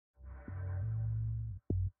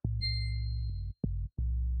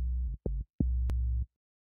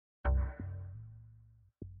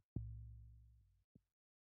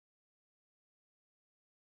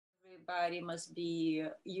everybody must be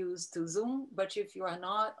used to Zoom, but if you are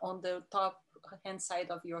not, on the top hand side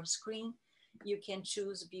of your screen, you can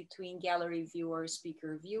choose between gallery view or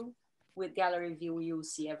speaker view. With gallery view, you'll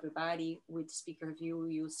see everybody. With speaker view,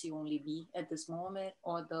 you'll see only me at this moment,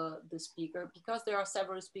 or the speaker. Because there are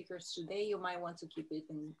several speakers today, you might want to keep it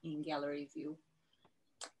in gallery view.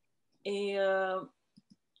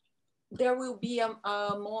 There will be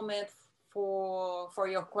a moment for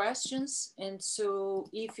your questions. And so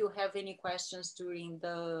if you have any questions during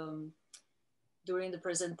the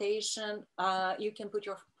presentation, you can put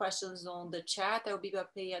your questions on the chat. I'll be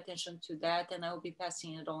paying attention to that, and I'll be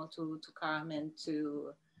passing it on to Carmen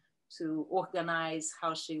to organize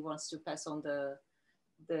how she wants to pass on the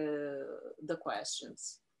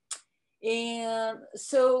questions. And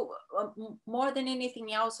so more than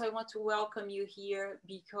anything else, I want to welcome you here,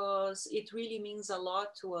 because it really means a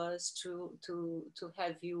lot to us to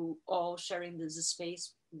have you all sharing this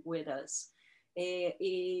space with us.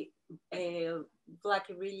 Black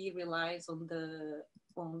really relies on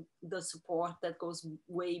the support that goes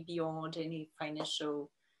way beyond any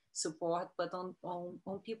financial support, but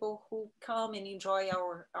on people who come and enjoy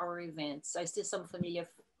our events. I see some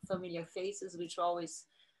familiar faces, which always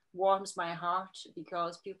warms my heart,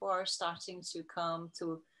 because people are starting to come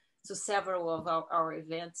to several of our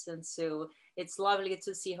events. And so it's lovely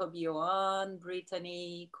to see Robioan,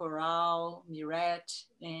 Brittany, Coral, Mirette,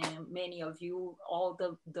 and many of you, all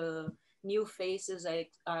the new faces.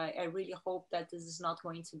 I really hope that this is not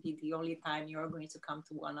going to be the only time you're going to come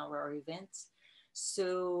to one of our events.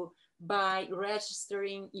 So by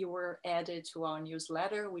registering, you were added to our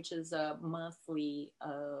newsletter, which is a monthly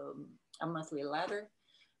letter,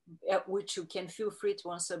 which you can feel free to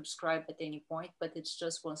unsubscribe at any point, but it's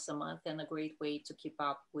just once a month, and a great way to keep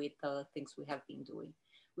up with things we have been doing.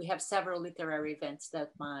 We have several literary events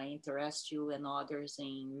that might interest you, and others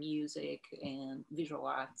in music and visual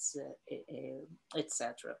arts,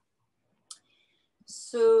 etc.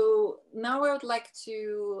 So now I would like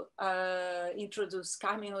to introduce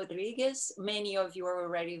Carmen Rodríguez. Many of you are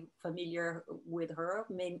already familiar with her.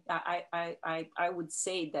 I would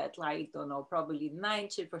say that, like, I don't know, probably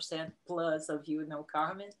 90% plus of you know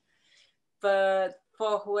Carmen. But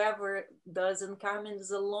for whoever doesn't, Carmen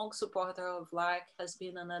is a long supporter of LAC, has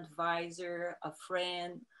been an advisor, a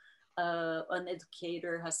friend, an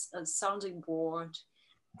educator, a sounding board.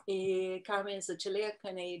 Carmen is a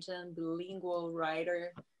Chilean-Canadian bilingual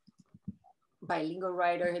writer,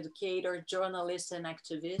 educator, journalist, and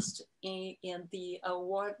activist, and the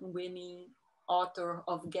award-winning author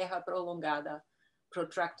of Guerra Prolongada,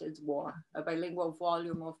 Protracted War, a bilingual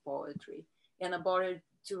volume of poetry, and a body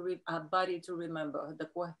to remember, The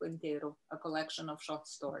Cuerpo Entero, a collection of short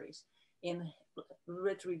stories, in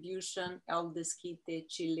Retribution, El Desquite,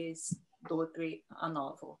 Chile's Doutre, a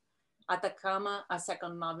novel. Atacama, a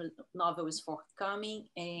second novel is forthcoming,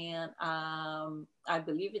 and I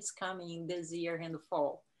believe it's coming this year in the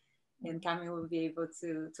fall, and Carmen will be able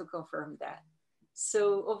to confirm that.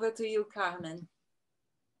 So over to you, Carmen.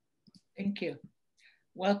 Thank you.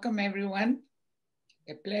 Welcome, everyone.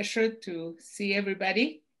 A pleasure to see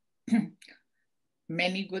everybody.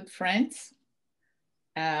 Many good friends.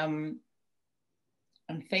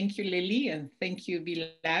 And thank you, Lily, and thank you,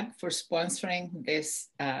 BILAG, for sponsoring this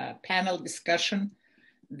panel discussion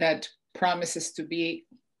that promises to be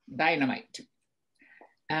dynamite.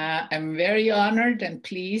 I'm very honored and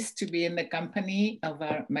pleased to be in the company of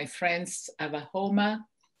my friends Ava Homa,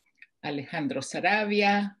 Alejandro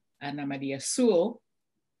Saravia, Anna Marie Sewell.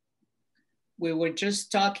 We were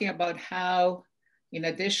just talking about how, in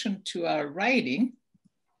addition to our writing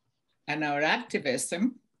and our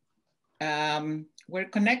activism, we're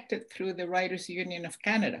connected through the Writers' Union of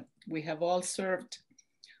Canada. We have all served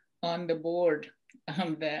on the board,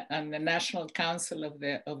 on the National Council of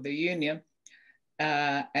the Union,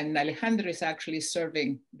 and Alejandro is actually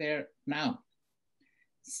serving there now.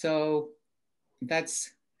 So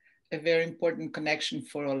that's a very important connection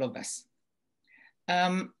for all of us.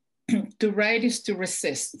 To write is to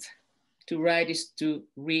resist. To write is to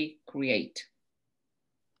recreate.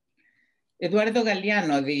 Eduardo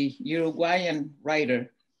Galeano, the Uruguayan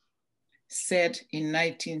writer, said in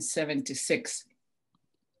 1976,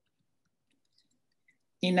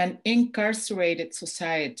 "In an incarcerated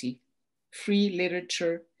society, free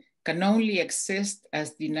literature can only exist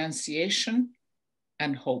as denunciation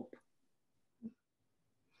and hope."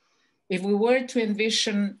 If we were to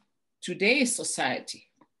envision today's society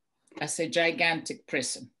as a gigantic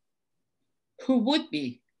prison, who would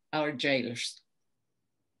be our jailers?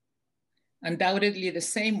 Undoubtedly the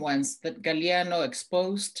same ones that Galeano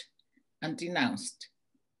exposed and denounced: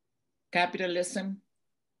 capitalism,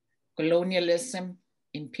 colonialism,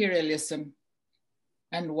 imperialism,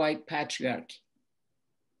 and white patriarchy.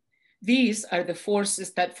 These are the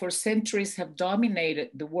forces that for centuries have dominated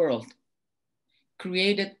the world,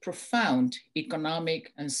 created profound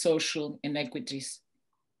economic and social inequities,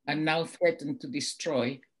 and now threaten to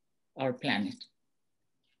destroy our planet.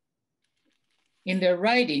 In their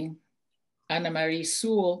writing, Anna Marie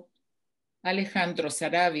Sewell, Alejandro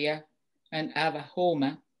Saravia, and Ava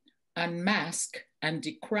Homa unmask and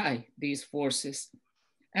decry these forces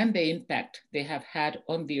and the impact they have had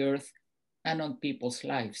on the earth and on people's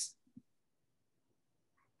lives.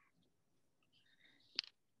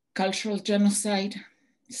 Cultural genocide,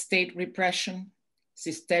 state repression,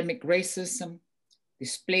 systemic racism,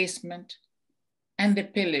 displacement, and the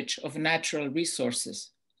pillage of natural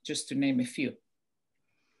resources, just to name a few.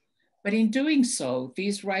 But in doing so,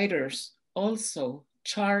 these writers also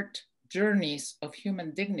chart journeys of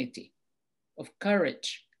human dignity, of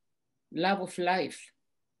courage, love of life,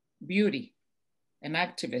 beauty, and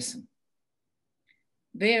activism.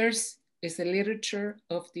 Theirs is a literature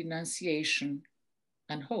of denunciation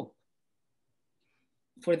and hope.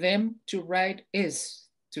 For them, to write is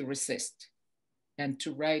to resist, and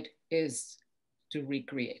to write is to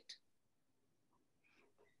recreate.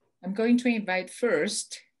 I'm going to invite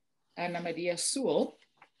first Anna Marie Sewell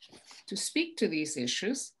to speak to these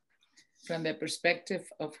issues from the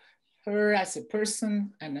perspective of her as a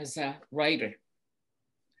person and as a writer.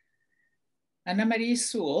 Anna Marie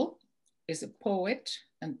Sewell is a poet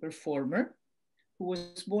and performer who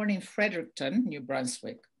was born in Fredericton, New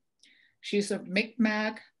Brunswick. She's of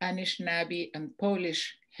Mi'kmaq, Anishinaabe, and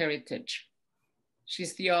Polish heritage.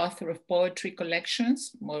 She's the author of poetry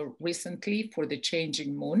collections, more recently for The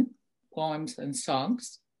Changing Moon, poems and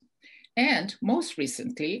songs, and most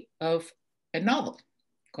recently of a novel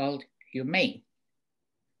called Humane.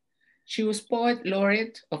 She was poet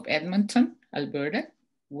laureate of Edmonton, Alberta,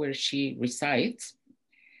 where she resides.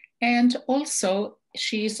 And also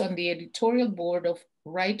she is on the editorial board of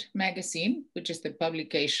Write magazine, which is the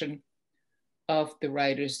publication of the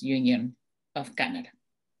Writers' Union of Canada.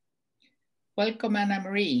 Welcome, Anna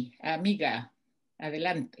Marie, amiga,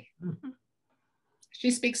 adelante.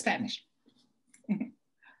 She speaks Spanish.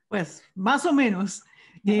 Pues, más o menos.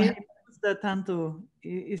 Y me gusta tanto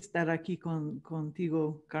estar aquí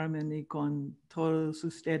contigo, Carmen, y con todos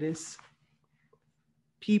ustedes.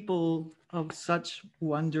 People of such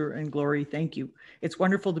wonder and glory, thank you. It's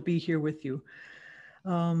wonderful to be here with you.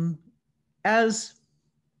 As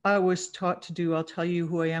I was taught to do, I'll tell you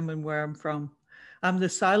who I am and where I'm from. I'm the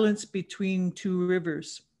silence between two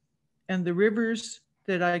rivers. And the rivers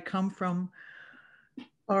that I come from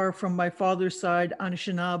are from my father's side,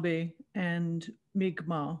 Anishinaabe and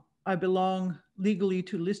Mi'kmaq. I belong legally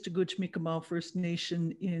to Listuguj Mi'kmaq First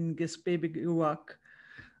Nation in Gisbebiguak,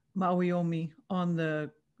 Maui-Omi, on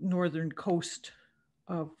the northern coast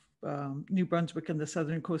of New Brunswick and the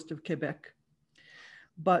southern coast of Quebec.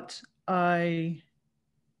 But I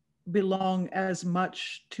belong as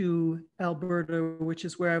much to Alberta, which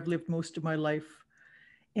is where I've lived most of my life.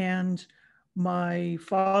 And my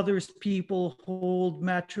father's people hold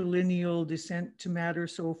matrilineal descent to matter.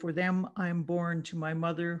 So for them, I'm born to my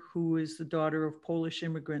mother, who is the daughter of Polish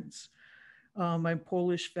immigrants. My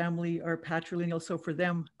Polish family are patrilineal. So for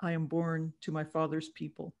them, I am born to my father's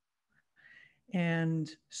people. And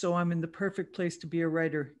so I'm in the perfect place to be a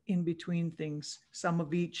writer, in between things, some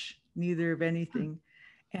of each, neither of anything.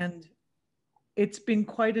 And it's been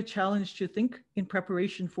quite a challenge to think in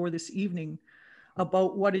preparation for this evening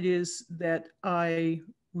about what it is that I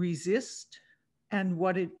resist and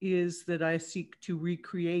what it is that I seek to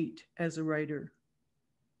recreate as a writer.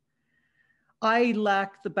 I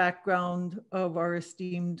lack the background of our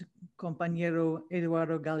esteemed compañero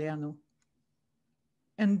Eduardo Galeano.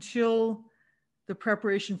 Until the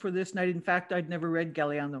preparation for this night, in fact, I'd never read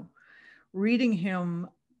Galeano. Reading him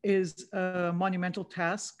is a monumental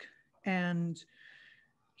task, and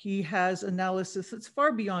he has analysis that's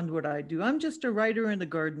far beyond what I do. I'm just a writer and a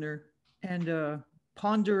gardener and a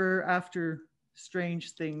ponderer after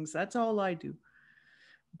strange things. That's all I do.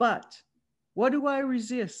 But what do I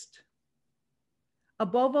resist?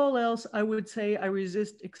 Above all else, I would say I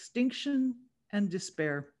resist extinction and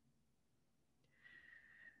despair.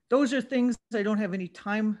 Those are things I don't have any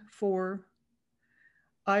time for.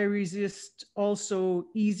 I resist also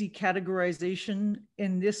easy categorization.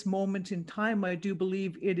 In this moment in time, I do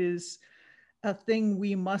believe it is a thing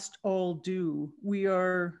we must all do. We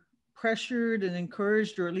are pressured and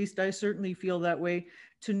encouraged, or at least I certainly feel that way,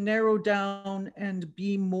 to narrow down and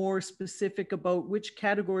be more specific about which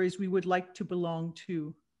categories we would like to belong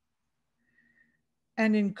to.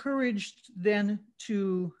 And encouraged then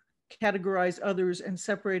to categorize others and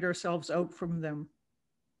separate ourselves out from them.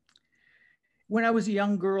 When I was a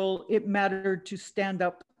young girl, it mattered to stand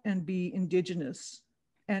up and be Indigenous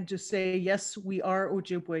and to say, yes, we are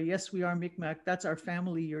Ojibwe, yes, we are Mi'kmaq, that's our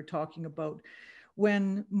family you're talking about.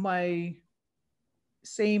 When my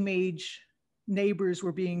same age neighbors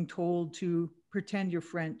were being told to pretend you're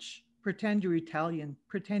French, pretend you're Italian,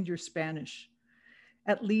 pretend you're Spanish.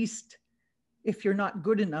 At least if you're not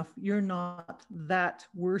good enough, you're not that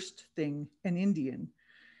worst thing, an Indian.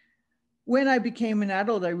 When I became an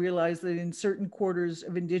adult, I realized that in certain quarters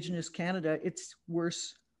of Indigenous Canada, it's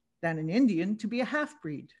worse than an Indian to be a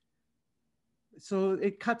half-breed. So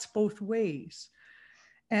it cuts both ways.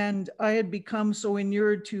 And I had become so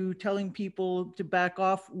inured to telling people to back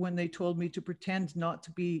off when they told me to pretend not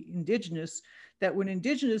to be Indigenous, that when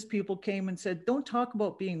Indigenous people came and said, don't talk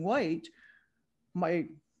about being white, my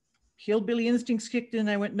hillbilly instincts kicked in and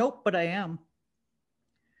I went, nope, but I am.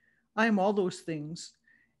 I am all those things.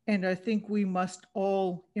 And I think we must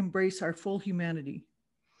all embrace our full humanity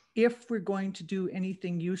if we're going to do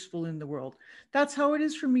anything useful in the world. That's how it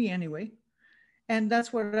is for me anyway. And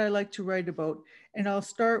that's what I like to write about. And I'll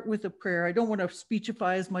start with a prayer. I don't want to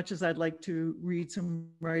speechify as much as I'd like to read some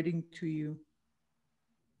writing to you.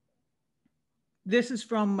 This is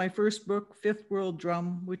from my first book, Fifth World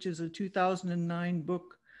Drum, which is a 2009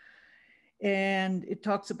 book. And it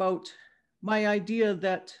talks about my idea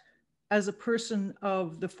that as a person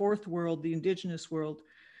of the fourth world, the Indigenous world,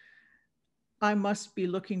 I must be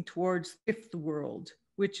looking towards the fifth world,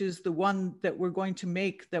 which is the one that we're going to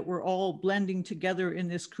make, that we're all blending together in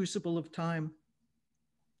this crucible of time.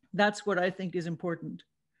 That's what I think is important.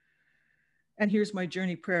 And here's my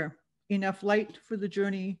journey prayer. Enough light for the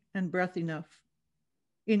journey and breath enough.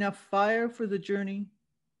 Enough fire for the journey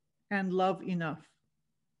and love enough.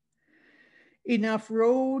 Enough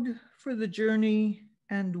road for the journey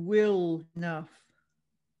and will enough.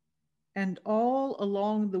 And all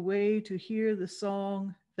along the way to hear the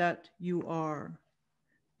song that you are,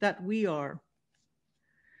 that we are.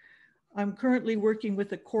 I'm currently working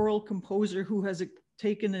with a choral composer who has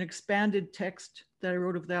taken an expanded text that I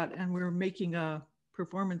wrote of that, and we're making a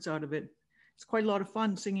performance out of it. It's quite a lot of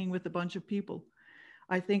fun singing with a bunch of people.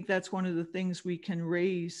 I think that's one of the things we can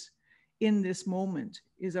raise in this moment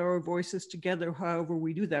is our voices together, however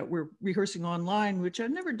we do that. We're rehearsing online, which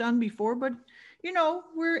I've never done before, but you know,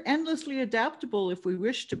 we're endlessly adaptable if we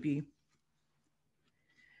wish to be.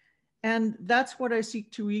 And that's what I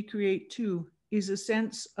seek to recreate too, is a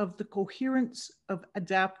sense of the coherence of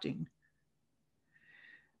adapting.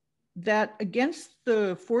 That against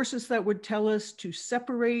the forces that would tell us to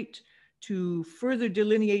separate, to further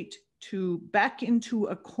delineate, to back into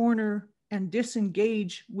a corner and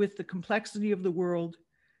disengage with the complexity of the world.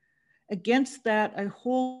 Against that, I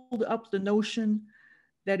hold up the notion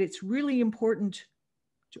that it's really important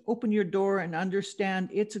to open your door and understand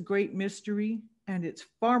it's a great mystery and it's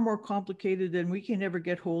far more complicated than we can ever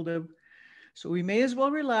get hold of. So we may as well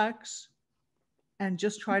relax and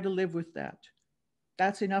just try to live with that.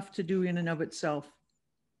 That's enough to do in and of itself.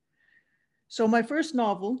 So my first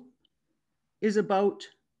novel is about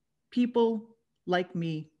people like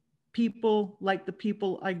me. People like the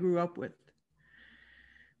people I grew up with.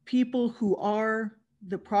 People who are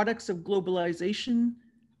the products of globalization,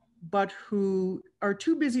 but who are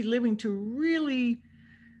too busy living to really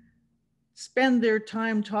spend their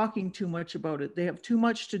time talking too much about it. They have too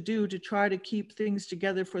much to do to try to keep things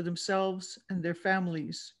together for themselves and their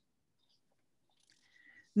families.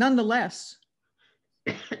 Nonetheless,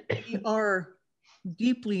 we are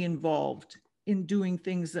deeply involved in doing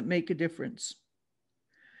things that make a difference.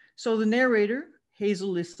 So the narrator,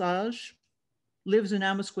 Hazel Lesage, lives in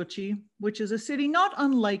Amisquachie, which is a city not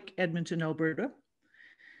unlike Edmonton, Alberta,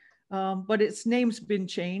 but its name's been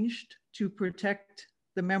changed to protect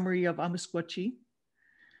the memory of Amisquachie.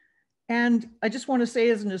 And I just want to say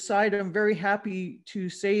as an aside, I'm very happy to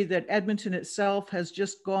say that Edmonton itself has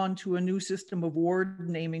just gone to a new system of ward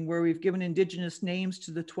naming where we've given Indigenous names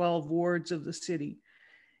to the 12 wards of the city.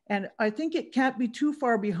 And I think it can't be too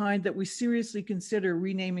far behind that we seriously consider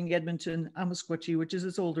renaming Edmonton Amisquachie, which is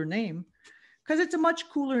its older name, because it's a much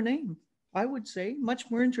cooler name, I would say,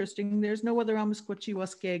 much more interesting. There's no other Amisquachie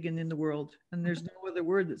Waskagan in the world, and there's no other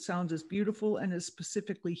word that sounds as beautiful and as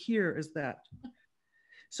specifically here as that.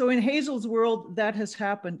 So in Hazel's world, that has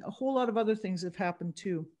happened. A whole lot of other things have happened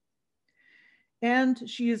too. And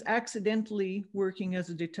she is accidentally working as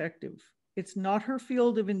a detective. It's not her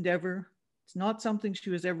field of endeavor. It's not something she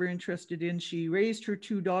was ever interested in. She raised her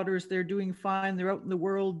 2 daughters. They're doing fine. They're out in the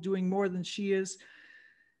world doing more than she is.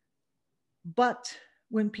 But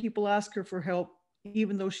when people ask her for help,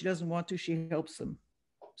 even though she doesn't want to, she helps them.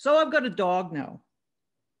 so I've got a dog now,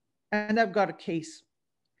 and I've got a case.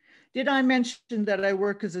 Did I mention that I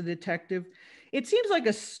work as a detective? It seems like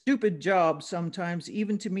a stupid job sometimes,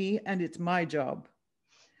 even to me, and it's my job.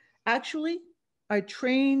 Actually, I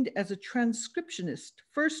trained as a transcriptionist,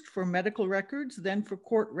 first for medical records, then for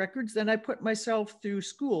court records. Then I put myself through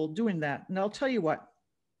school doing that. And I'll tell you what,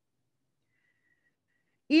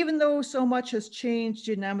 even though so much has changed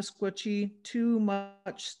in Amisquachi, too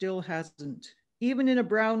much still hasn't. Even in a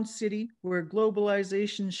brown city where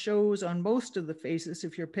globalization shows on most of the faces,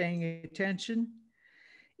 if you're paying attention,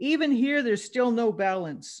 even here, there's still no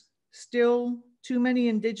balance. Still too many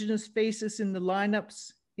Indigenous faces in the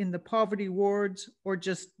lineups, in the poverty wards, or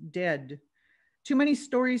just dead. Too many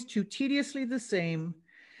stories too tediously the same.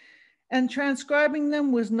 And transcribing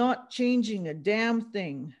them was not changing a damn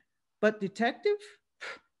thing. But detective?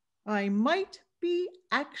 I might be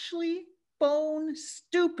actually bone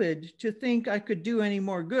stupid to think I could do any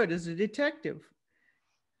more good as a detective.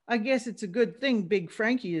 I guess it's a good thing Big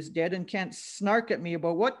Frankie is dead and can't snark at me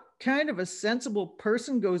about what kind of a sensible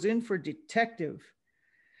person goes in for detective.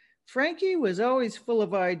 Frankie was always full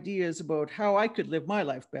of ideas about how I could live my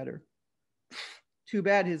life better. Too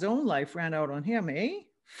bad his own life ran out on him, eh?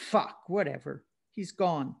 Fuck, whatever. He's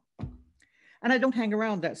gone. And I don't hang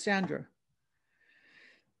around that Sandra.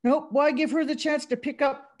 Nope, why give her the chance to pick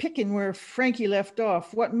up picking where Frankie left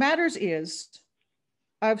off? What matters is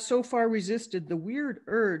I've so far resisted the weird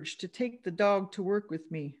urge to take the dog to work with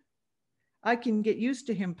me. I can get used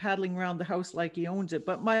to him paddling around the house like he owns it,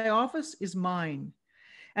 but my office is mine.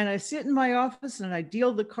 And I sit in my office and I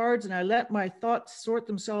deal the cards and I let my thoughts sort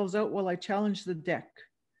themselves out while I challenge the deck.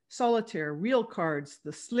 Solitaire, real cards,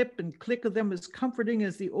 the slip and click of them as comforting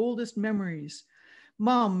as the oldest memories.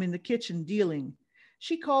 Mom in the kitchen dealing.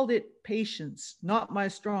 She called it patience, not my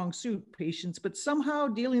strong suit patience, but somehow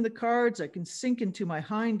dealing the cards, I can sink into my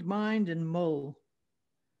hind mind and mull.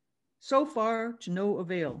 So far to no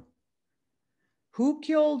avail. Who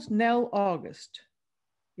killed Nell August?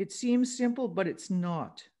 It seems simple, but it's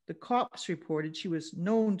not. The cops reported she was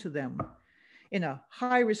known to them in a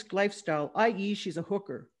high-risk lifestyle, i.e. she's a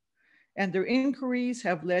hooker, and their inquiries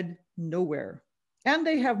have led nowhere. And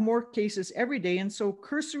they have more cases every day, and so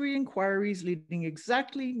cursory inquiries leading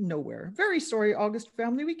exactly nowhere. Very sorry, August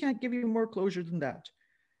family, we can't give you more closure than that.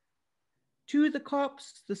 To the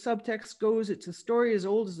cops, the subtext goes, it's a story as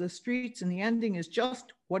old as the streets, and the ending is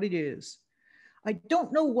just what it is. I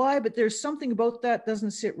don't know why, but there's something about that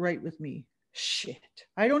doesn't sit right with me. Shit,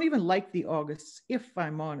 I don't even like the Augusts, if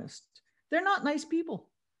I'm honest. They're not nice people.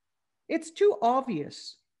 It's too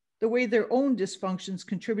obvious the way their own dysfunctions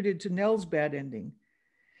contributed to Nell's bad ending.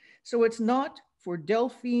 So it's not for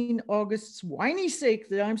Delphine August's whiny sake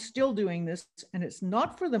that I'm still doing this, and it's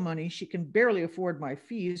not for the money. She can barely afford my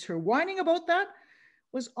fees. Her whining about that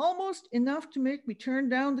was almost enough to make me turn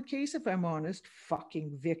down the case, if I'm honest.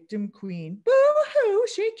 Fucking victim queen. Boo-hoo,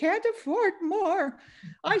 she can't afford more.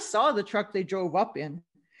 I saw the truck they drove up in,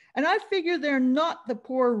 and I figure they're not the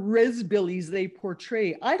poor resbillies they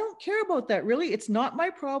portray. I don't care about that, really. It's not my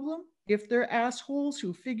problem if they're assholes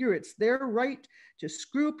who figure it's their right to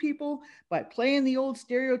screw people by playing the old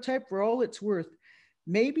stereotype for all it's worth.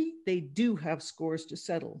 Maybe they do have scores to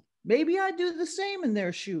settle. Maybe I do the same in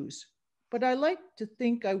their shoes. But I like to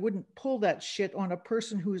think I wouldn't pull that shit on a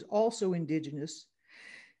person who's also Indigenous.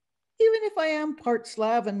 Even if I am part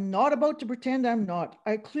Slav and not about to pretend I'm not,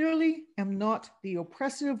 I clearly am not the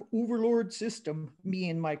oppressive overlord system, me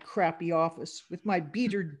in my crappy office with my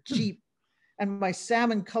beatered Jeep and my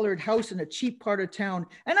salmon-colored house in a cheap part of town.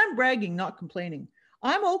 And I'm bragging, not complaining.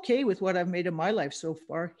 I'm okay with what I've made of my life so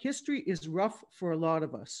far. History is rough for a lot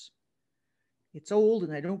of us. It's old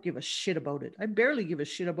and I don't give a shit about it. I barely give a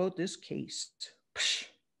shit about this case. Psh,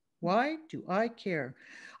 why do I care?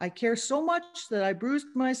 I care so much that I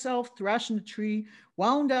bruised myself thrashing a tree,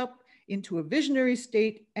 wound up into a visionary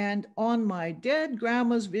state, and on my dead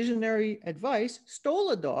grandma's visionary advice,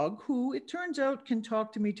 stole a dog who, it turns out, can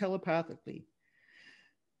talk to me telepathically.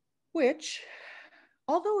 Which,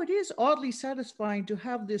 although it is oddly satisfying to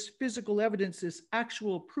have this physical evidence, this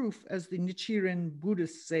actual proof, as the Nichiren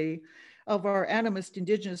Buddhists say, of our animist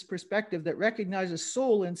Indigenous perspective that recognizes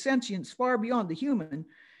soul and sentience far beyond the human,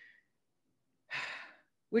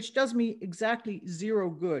 which does me exactly zero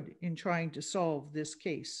good in trying to solve this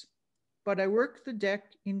case. But I work the deck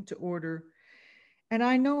into order, and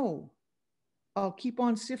I know I'll keep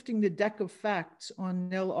on sifting the deck of facts on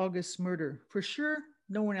Nell August's murder. For sure,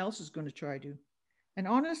 no one else is going to try to. And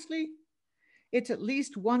honestly, it's at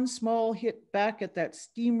least one small hit back at that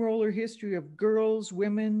steamroller history of girls,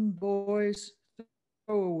 women, boys,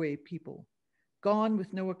 throwaway people, gone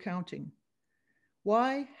with no accounting.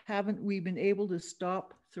 Why haven't we been able to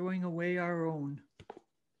stop throwing away our own?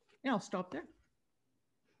 Yeah, I'll stop there.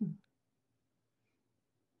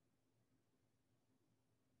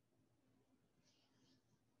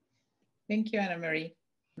 Thank you, Anna Marie.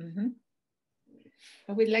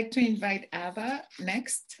 I would like to invite Ava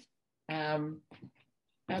next. Ava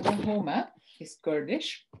Homa is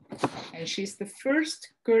Kurdish, and she's the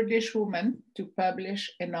first Kurdish woman to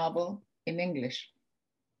publish a novel in English.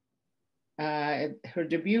 Her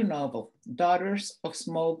debut novel, Daughters of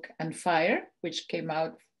Smoke and Fire, which came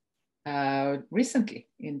out recently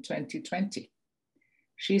in 2020.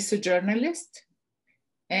 She's a journalist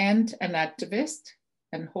and an activist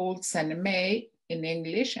and holds an MA in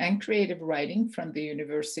English and creative writing from the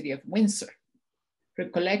University of Windsor. Her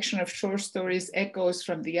collection of short stories, Echoes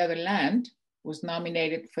from the Other Land, was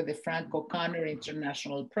nominated for the Frank O'Connor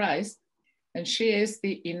International Prize, and she is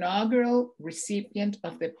the inaugural recipient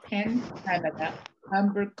of the PEN Canada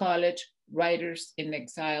Humber College Writers in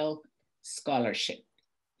Exile Scholarship.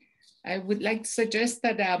 I would like to suggest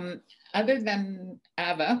that other than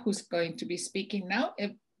Ava, who's going to be speaking now,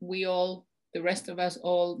 if we all, the rest of us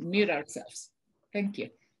all mute ourselves. Thank you.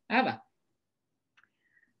 Ava.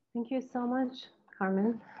 Thank you so much,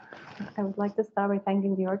 Carmen. I would like to start by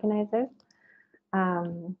thanking the organizers,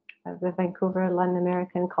 the Vancouver Latin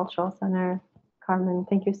American Cultural Center. Carmen,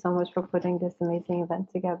 thank you so much for putting this amazing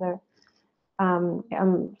event together.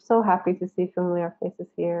 I'm so happy to see familiar faces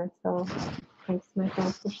here. So thanks, my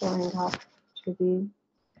friends, for showing up. Judy,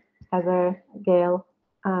 Heather, Gail.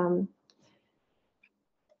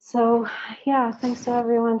 So yeah, thanks to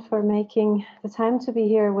everyone for making the time to be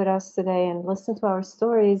here with us today and listen to our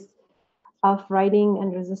stories of writing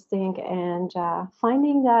and resisting and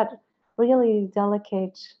finding that really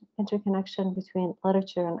delicate interconnection between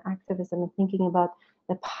literature and activism and thinking about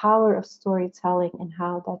the power of storytelling and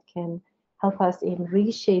how that can help us in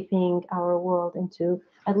reshaping our world into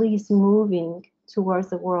at least moving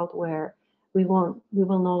towards a world where we will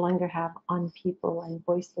no longer have people and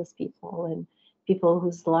voiceless people and people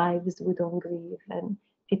whose lives we don't grieve and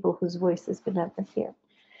people whose voices we never hear.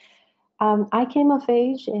 I came of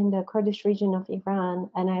age in the Kurdish region of Iran,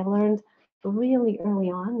 and I learned really early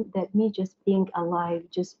on that me just being alive,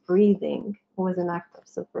 just breathing, was an act of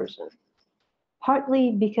subversion.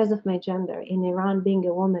 Partly because of my gender. In Iran, being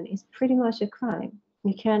a woman is pretty much a crime.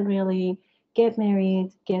 You can't really get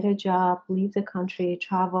married, get a job, leave the country,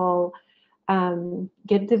 travel,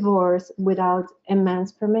 get divorced without a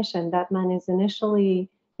man's permission. That man is initially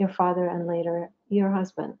your father and later your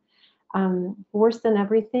husband. Worse than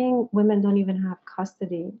everything, women don't even have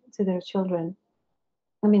custody to their children.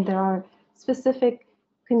 I mean, there are specific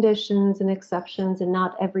conditions and exceptions, and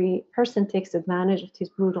not every person takes advantage of these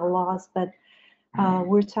brutal laws, but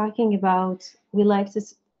we're talking about, we like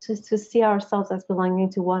to see ourselves as belonging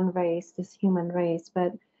to one race, this human race,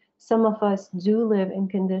 but some of us do live in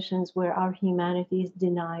conditions where our humanity is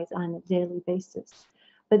denied on a daily basis.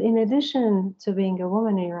 But in addition to being a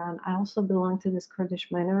woman in Iran, I also belong to this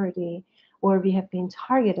Kurdish minority where we have been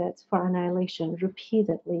targeted for annihilation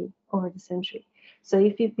repeatedly over the century. So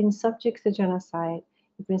if you've been subject to genocide,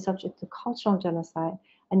 you've been subject to cultural genocide,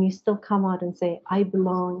 and you still come out and say, I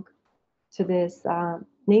belong to this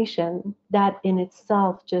nation, that in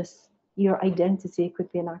itself, just your identity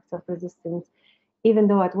could be an act of resistance, even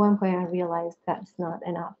though at one point I realized that's not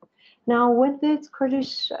enough. Now, when this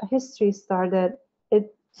Kurdish history started,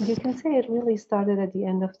 you can say it really started at the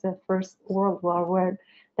end of the First World War, where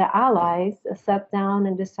the Allies sat down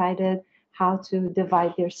and decided how to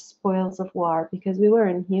divide their spoils of war, because we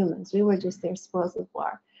weren't humans, we were just their spoils of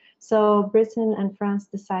war. So Britain and France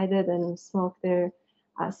decided and smoked their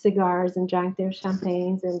cigars and drank their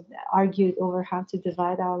champagnes and argued over how to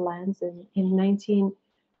divide our lands. And in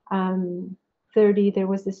 1930, there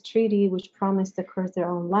was this treaty which promised the Kurds their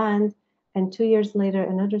own land. And 2 years later,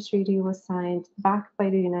 another treaty was signed backed by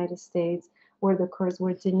the United States, where the Kurds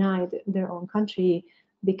were denied their own country.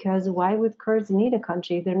 Because why would Kurds need a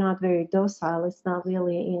country? They're not very docile. It's not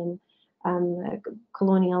really in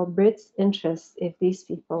colonial Brits' interest if these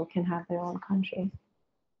people can have their own country.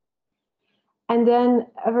 And then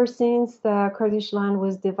ever since the Kurdish land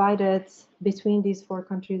was divided between these four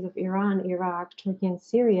countries of Iran, Iraq, Turkey, and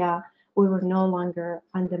Syria, we were no longer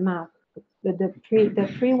on the map. The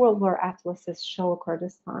pre-World War atlases show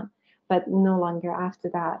Kurdistan, but no longer after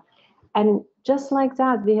that. And just like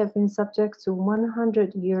that, we have been subject to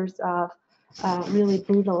 100 years of really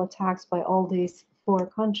brutal attacks by all these four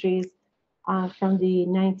countries from the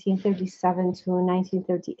 1937 to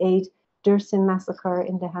 1938 Dersim massacre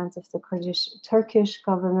in the hands of the Turkish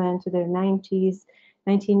government, to their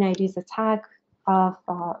 1990s attack of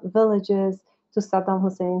villages, to Saddam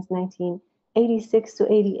Hussein's 1986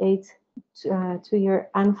 to 88 two-year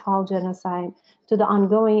Anfal genocide, to the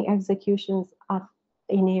ongoing executions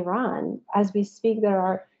in Iran. As we speak, there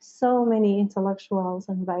are so many intellectuals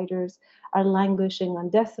and writers are languishing on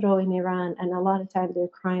death row in Iran, and a lot of times their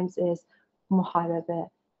crimes is muharebe,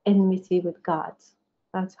 enmity with God.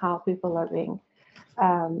 That's how people are being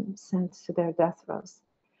sent to their death rows.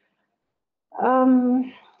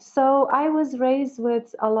 So I was raised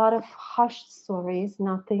with a lot of hushed stories,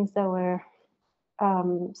 not things that were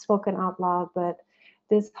spoken out loud, but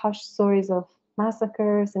these hushed stories of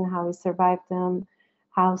massacres and how we survived them,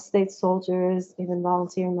 how state soldiers, even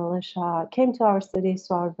volunteer militia, came to our cities,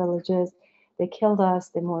 to our villages. They killed us,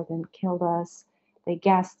 they more than killed us. They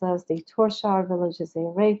gassed us, they torched our villages, they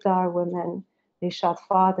raped our women, they shot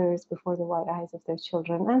fathers before the white eyes of their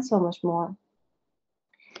children, and so much more.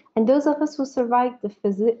 And those of us who survived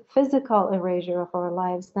the physical erasure of our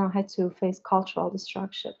lives now had to face cultural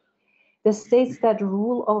destruction. The states that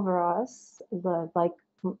rule over us, like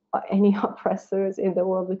any oppressors in the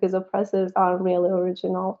world, because oppressors aren't really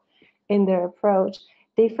original in their approach,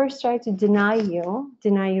 they first try to deny your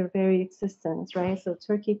very existence, right? So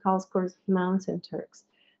Turkey calls Kurds mountain Turks.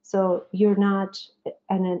 So you're not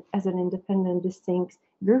as an independent, distinct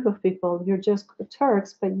group of people, you're just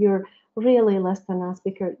Turks, but you're really less than us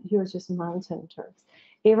because you're just mountain Turks.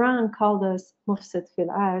 Iran called us mufsid fil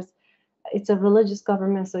arz. It's a religious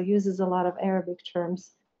government, so it uses a lot of Arabic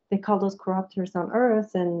terms. They called us corruptors on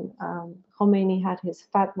earth, and Khomeini had his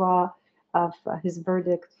fatwa of his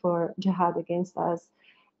verdict for jihad against us.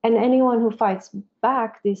 And anyone who fights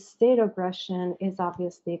back this state aggression is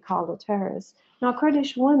obviously called a terrorist. Now,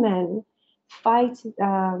 Kurdish women fight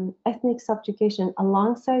ethnic subjugation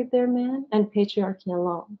alongside their men and patriarchy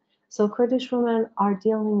alone. So Kurdish women are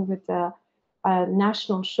dealing with the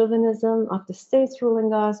national chauvinism of the states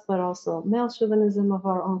ruling us, but also male chauvinism of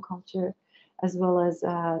our own culture, as well as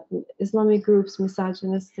Islamic groups,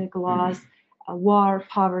 misogynistic laws, war,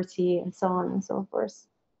 poverty, and so on and so forth.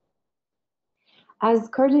 As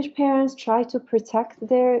Kurdish parents try to protect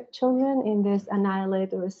their children in this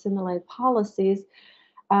annihilate or assimilate policies,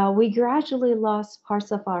 we gradually lost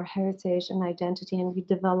parts of our heritage and identity, and we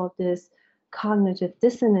developed this cognitive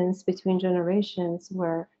dissonance between generations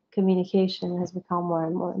where communication has become more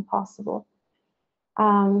and more impossible.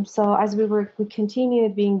 So as we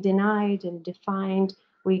continued being denied and defined,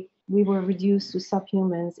 we were reduced to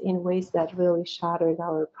subhumans in ways that really shattered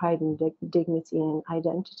our pride and dignity and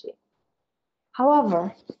identity.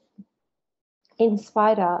 However, in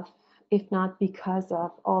spite of, if not because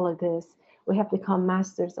of all of this, we have become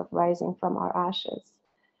masters of rising from our ashes.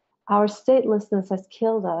 Our statelessness has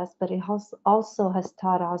killed us, but it also has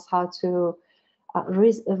taught us how to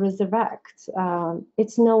resurrect.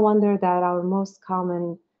 It's no wonder that our most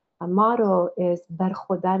common motto is Bar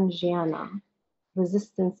Khodan Jiana,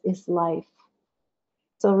 resistance is life.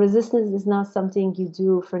 So resistance is not something you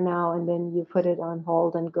do for now and then you put it on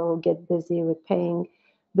hold and go get busy with paying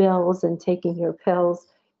bills and taking your pills.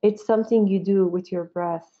 It's something you do with your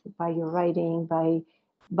breath, by your writing,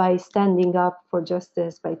 by standing up for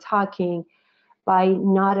justice, by talking, by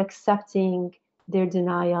not accepting their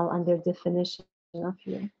denial and their definition of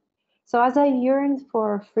you. So as I yearned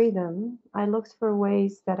for freedom, I looked for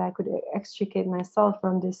ways that I could extricate myself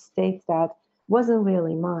from this state that wasn't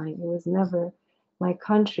really mine. It was never my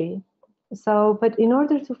country. So, but in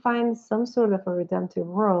order to find some sort of a redemptive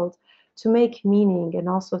world, to make meaning and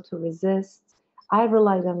also to resist, I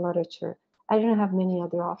relied on literature. I didn't have many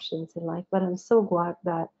other options in life, but I'm so glad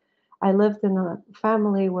that I lived in a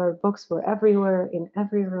family where books were everywhere, in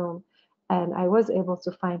every room, and I was able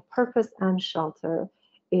to find purpose and shelter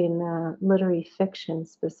in literary fiction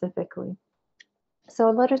specifically.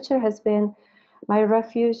 So literature has been my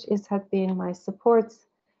refuge, it has been my support,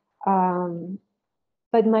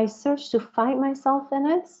 but my search to find myself in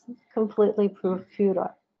it completely proved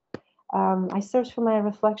futile. I searched for my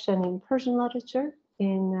reflection in Persian literature,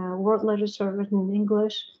 in world literature written in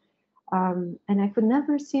English, and I could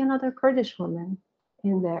never see another Kurdish woman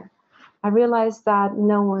in there. I realized that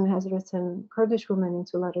no one has written Kurdish women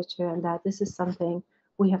into literature, and that this is something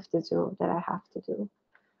we have to do, that I have to do.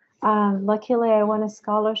 Luckily, I won a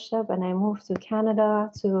scholarship and I moved to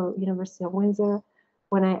Canada, to University of Windsor,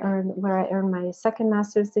 where I earned my second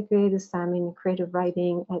master's degree, this time in creative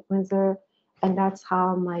writing at Windsor. And that's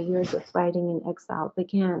how my years of writing in exile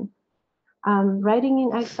began. Writing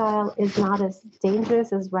in exile is not as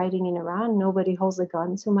dangerous as writing in Iran. Nobody holds a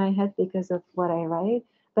gun to my head because of what I write.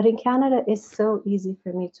 But in Canada, it's so easy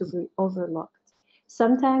for me to be overlooked.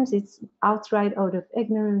 Sometimes it's outright out of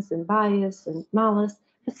ignorance and bias and malice,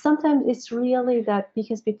 But sometimes it's really that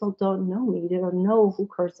because people don't know me, they don't know who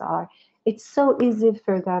Kurds are, it's so easy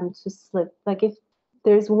for them to slip. Like if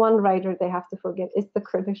there's one writer they have to forget, it's the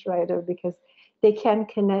Kurdish writer, because they can't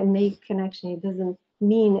make connection. It doesn't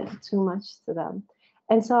mean too much to them.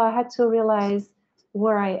 And so I had to realize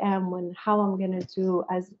where I am, when how I'm going to do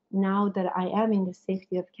as now that I am in the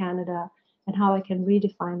safety of Canada, and how I can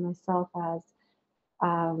redefine myself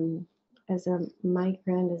as a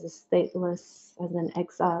migrant, as a stateless, as an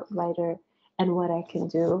exile writer, and what I can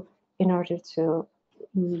do in order to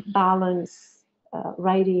balance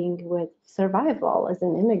writing with survival as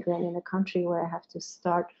an immigrant in a country where I have to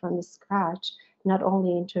start from the scratch, not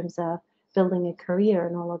only in terms of building a career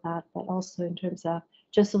and all of that, but also in terms of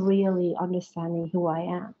just really understanding who I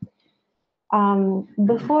am.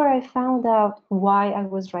 Before I found out why I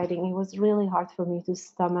was writing, it was really hard for me to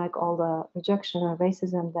stomach all the rejection or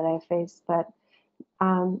racism that I faced. But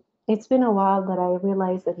it's been a while that I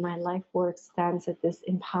realized that my life work stands at this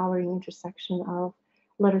empowering intersection of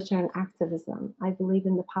literature and activism. I believe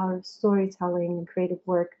in the power of storytelling and creative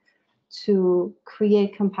work to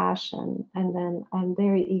create compassion. And then I'm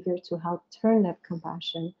very eager to help turn that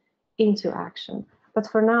compassion into action. But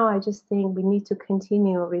for now, I just think we need to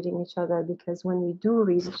continue reading each other, because when we do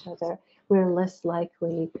read each other, we're less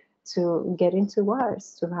likely to get into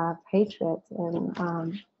wars, to have hatred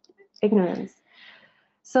and ignorance.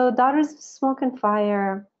 So Daughters of Smoke and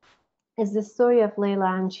Fire is the story of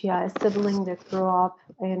Layla and Chia, a sibling that grew up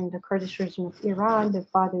in the Kurdish region of Iran. Their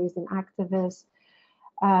father is an activist.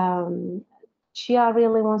 Chia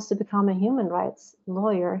really wants to become a human rights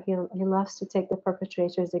lawyer. He loves to take the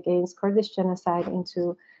perpetrators against Kurdish genocide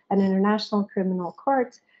into an international criminal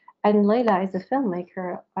court. And Layla is a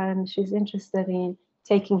filmmaker, and she's interested in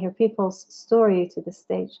taking her people's story to the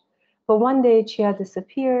stage. But one day, Chia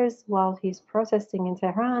disappears while he's protesting in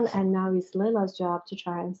Tehran, and now it's Layla's job to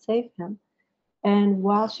try and save him. And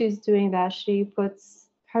while she's doing that, she puts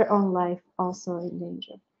her own life also in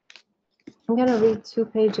danger. I'm going to read 2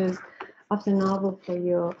 pages of the novel for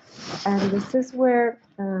you. And this is where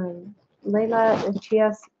Layla and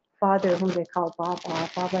Chia's father, whom they call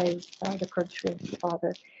Baba is the Kurdish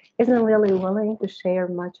father, isn't really willing to share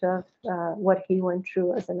much of what he went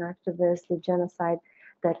through as an activist, the genocide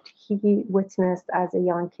that he witnessed as a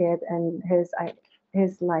young kid, and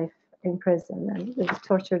his life in prison, and the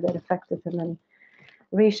torture that affected him and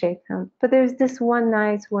reshaped him. But there's this one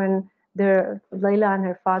night when Layla and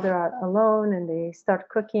her father are alone, and they start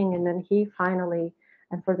cooking, and then he finally,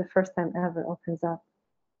 and for the first time ever, opens up.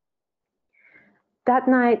 That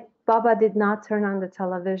night, Baba did not turn on the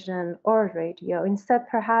television or radio. Instead,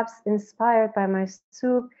 perhaps inspired by my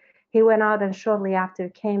soup, he went out and shortly after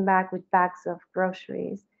came back with bags of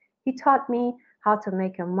groceries. He taught me how to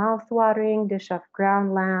make a mouth-watering dish of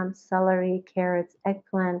ground lamb, celery, carrots,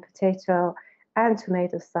 eggplant, potato, and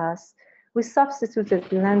tomato sauce. We substituted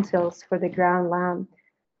lentils for the ground lamb.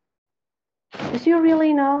 Did you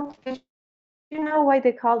really know? Did you know why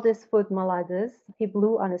they call this food malades? He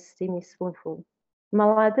blew on a steamy spoonful.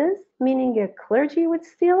 Malades, meaning a clergy would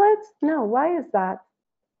steal it? No, why is that?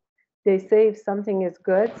 They say if something is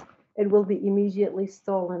good, it will be immediately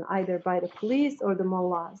stolen either by the police or the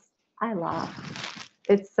mullahs. I laughed.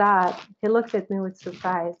 It's sad. He looked at me with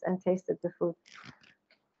surprise and tasted the food.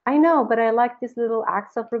 I know, but I like these little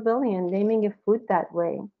acts of rebellion, naming a food that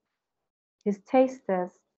way. His taste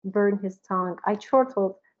test burned his tongue. I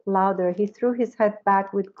chortled louder. He threw his head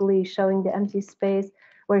back with glee, showing the empty space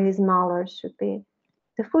where his molars should be.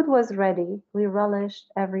 The food was ready. We relished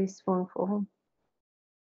every spoonful.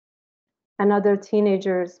 Another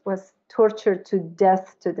teenager was tortured to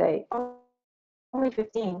death today. Only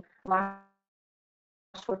 15. Lashed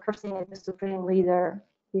for cursing at the supreme leader,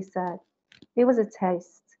 he said. It was a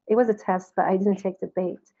test. It was a test, but I didn't take the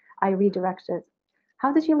bait. I redirected.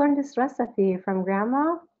 How did you learn this recipe? From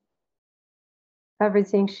grandma?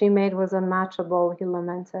 Everything she made was unmatchable, he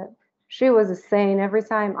lamented. She was a saint. Every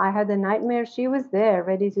time I had a nightmare, she was there,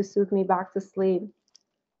 ready to soothe me back to sleep.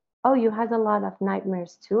 Oh, you had a lot of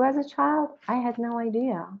nightmares too as a child? I had no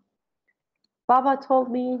idea. Baba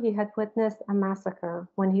told me he had witnessed a massacre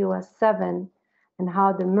when he was 7, and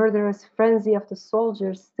how the murderous frenzy of the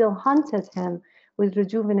soldiers still haunted him with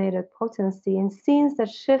rejuvenated potency in scenes that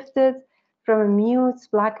shifted from a mute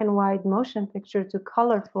black and white motion picture to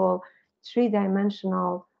colorful,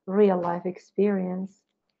 3-dimensional real-life experience.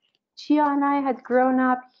 Chia and I had grown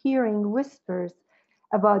up hearing whispers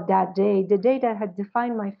about that day, the day that had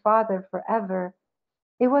defined my father forever.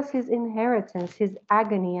 It was his inheritance, his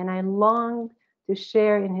agony, and I longed to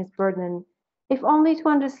share in his burden, if only to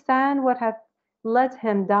understand what had led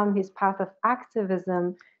him down his path of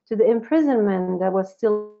activism, to the imprisonment that was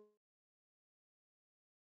still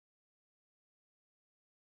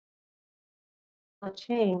a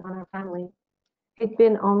chain on her family. He'd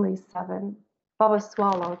been only 7. Baba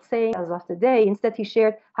swallowed, saying as of the day. Instead, he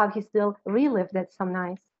shared how he still relived it some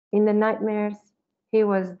nights. In the nightmares, he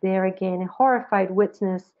was there again, a horrified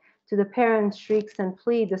witness to the parents' shrieks and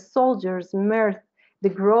plead, the soldiers' mirth, the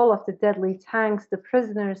growl of the deadly tanks, the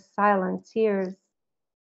prisoners' silent tears.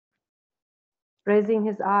 Raising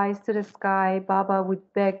his eyes to the sky, Baba would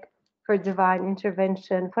beg for divine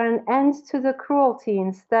intervention, for an end to the cruelty.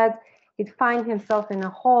 Instead, he'd find himself in a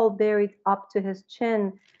hole buried up to his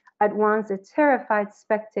chin, at once a terrified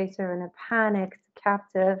spectator and a panicked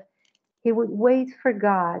captive. He would wait for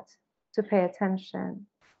God to pay attention.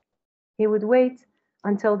 He would wait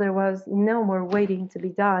until there was no more waiting to be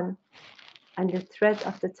done, and the threat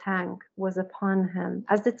of the tank was upon him.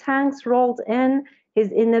 As the tanks rolled in, his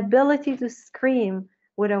inability to scream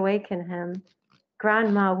would awaken him.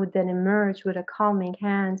 Grandma would then emerge with a calming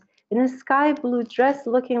hand, in a sky blue dress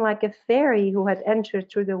looking like a fairy who had entered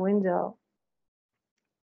through the window.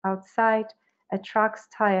 Outside, a truck's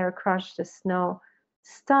tire crushed the snow.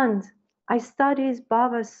 Stunned, I studied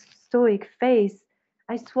Baba's stoic face.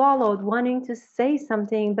 I swallowed, wanting to say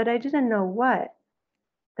something, but I didn't know what.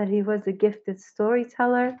 That he was a gifted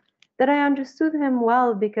storyteller, that I understood him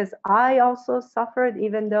well because I also suffered,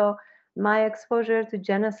 even though my exposure to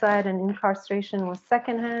genocide and incarceration was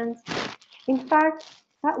secondhand. In fact,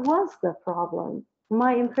 that was the problem.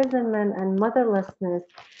 My imprisonment and motherlessness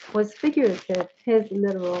was figurative, his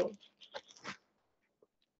literal.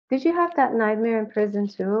 Did you have that nightmare in prison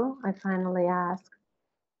too? I finally asked.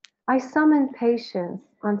 I summoned patience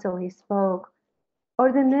until he spoke.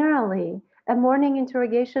 Ordinarily, a morning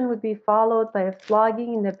interrogation would be followed by a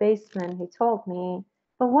flogging in the basement, he told me.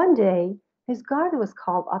 But one day, his guard was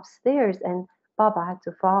called upstairs and Baba had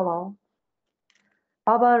to follow.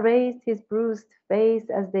 Baba raised his bruised face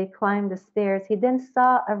as they climbed the stairs. He then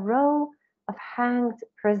saw a row of hanged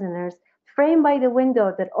prisoners framed by the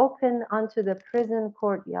window that opened onto the prison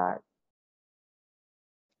courtyard.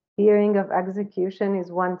 Hearing of execution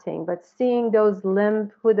is one thing, but seeing those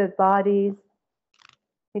limp, hooded bodies,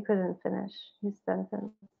 he couldn't finish his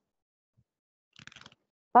sentence.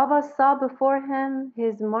 Baba saw before him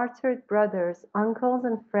his martyred brothers, uncles,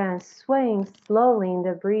 and friends swaying slowly in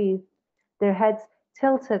the breeze, their heads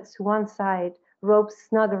tilted to one side, ropes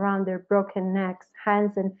snug around their broken necks,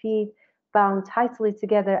 hands and feet bound tightly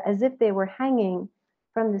together as if they were hanging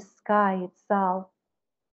from the sky itself.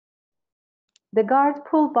 The guard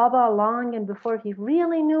pulled Baba along, and before he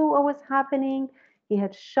really knew what was happening, he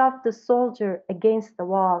had shoved the soldier against the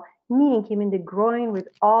wall, kneeing him in the groin with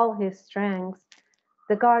all his strength.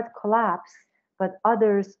 The guard collapsed, but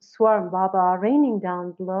others swarmed Baba, raining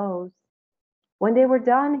down blows. When they were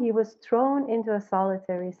done, he was thrown into a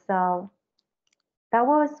solitary cell. That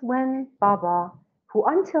was when Baba, who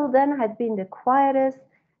until then had been the quietest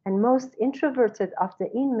and most introverted of the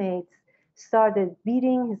inmates, started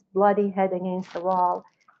beating his bloody head against the wall.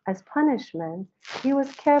 As punishment, he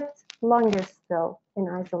was kept longer still in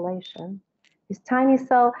isolation. His tiny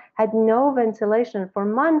cell had no ventilation. For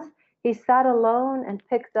months, he sat alone and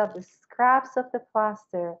picked up the scraps of the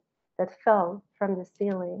plaster that fell from the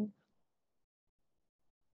ceiling.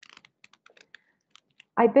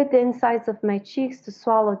 I bit the insides of my cheeks to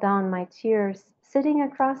swallow down my tears. Sitting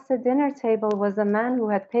across the dinner table was a man who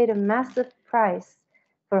had paid a massive price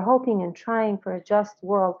for hoping and trying for a just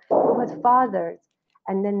world, who had fathered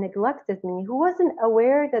and then neglected me, who wasn't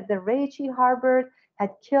aware that the rage he harbored had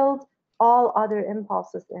killed all other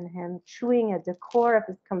impulses in him, chewing at the core of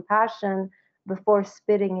his compassion before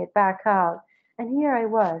spitting it back out. And here I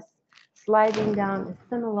was, sliding down a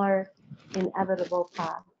similar, inevitable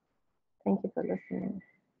path. Thank you for listening.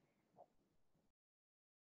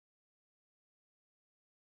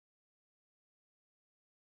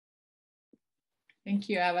 Thank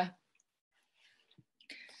you, Ava.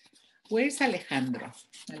 Where's Alejandro?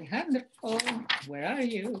 Alejandro, oh, where are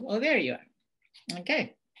you? Oh, there you are.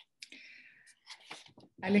 Okay.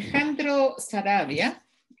 Alejandro Saravia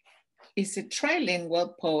is a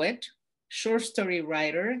trilingual poet, short story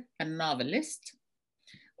writer, and novelist,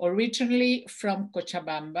 originally from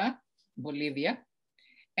Cochabamba, Bolivia,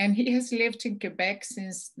 and he has lived in Quebec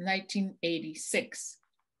since 1986.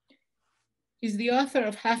 He's the author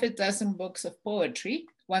of 6 books of poetry,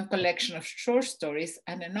 1 collection of short stories,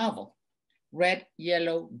 and a novel, Red,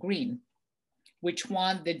 Yellow, Green, which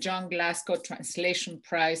won the John Glasgow Translation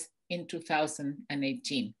Prize in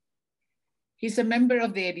 2018. He's a member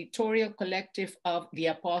of the editorial collective of The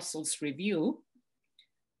Apostles Review,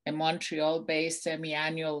 a Montreal-based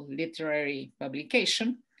semi-annual literary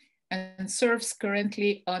publication, and serves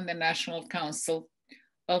currently on the National Council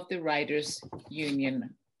of the Writers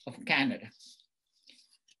Union of Canada.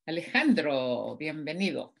 Alejandro,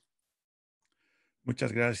 bienvenido.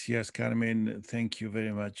 Muchas gracias, Carmen. Thank you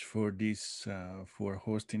very much for this, for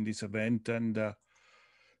hosting this event, and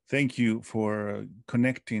thank you for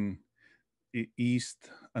connecting the east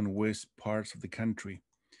and west parts of the country.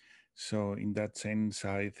 So, in that sense,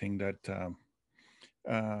 I think that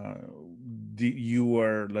you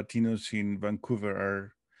are Latinos in Vancouver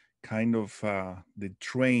are kind of the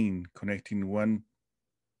train connecting one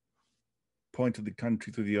point of the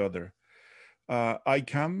country to the other. I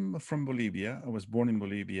come from Bolivia. I was born in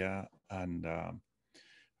Bolivia, and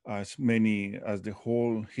as the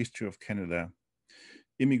whole history of Canada,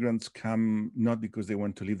 immigrants come not because they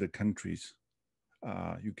want to leave their countries.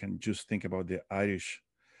 You can just think about the Irish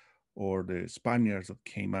or the Spaniards that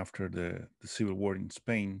came after the Civil War in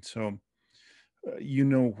Spain. So you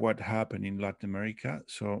know what happened in Latin America.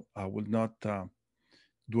 So I will not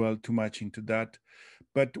dwell too much into that.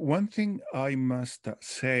 But one thing I must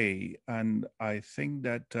say, and I think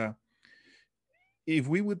that if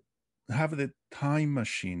we would have the time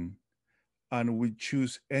machine and we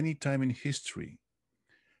choose any time in history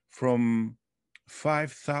from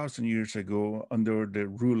 5,000 years ago under the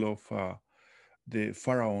rule of the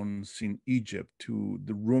pharaohs in Egypt to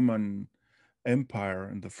the Roman Empire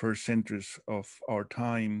in the first centuries of our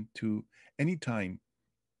time to any time,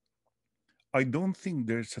 I don't think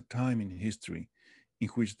there's a time in history in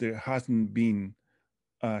which there hasn't been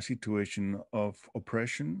a situation of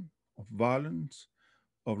oppression, of violence,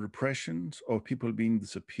 of repressions, of people being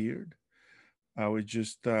disappeared. I was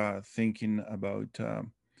just thinking about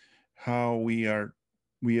how we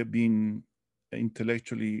have been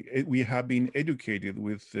intellectually, we have been educated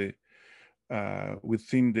with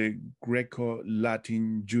within the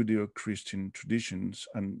Greco-Latin Judeo-Christian traditions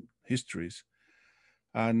and histories.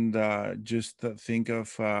 And just think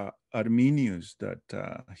of Arminius,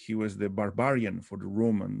 that he was the barbarian for the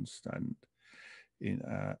Romans, and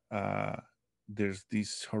there's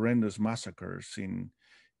these horrendous massacres in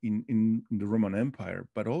the Roman Empire.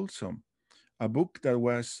 But also a book that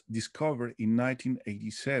was discovered in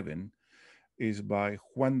 1987 is by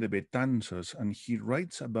Juan de Betanzos, and he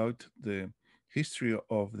writes about the history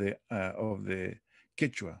of the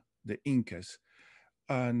Quechua, the Incas,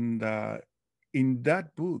 and in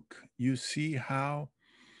that book, you see how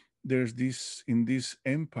there's in this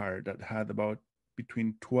empire that had about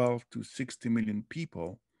between 12 to 60 million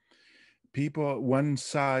people, one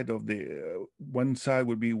side would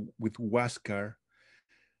be with Huáscar,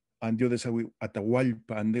 and the other side with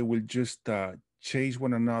Atahualpa, and they will just chase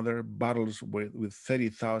one another, battles with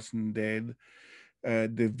 30,000 dead.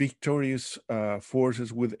 The victorious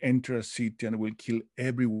forces would enter a city and will kill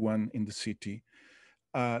everyone in the city.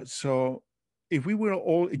 So if we were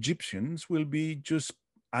all Egyptians, we'll be just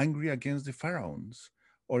angry against the pharaohs,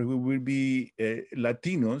 or we will be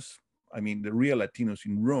Latinos, I mean, the real Latinos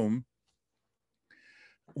in Rome,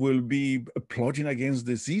 will be plotting against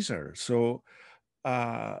the Caesar. So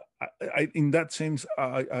in that sense,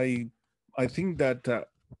 I think that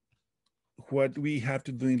what we have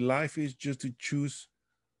to do in life is just to choose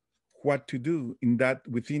what to do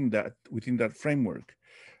within that framework.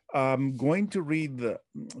 I'm going to read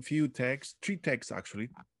three texts actually,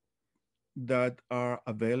 that are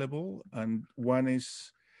available, and one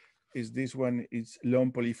is this one. It's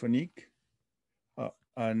L'Homme Polyphonique,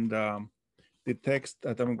 and the text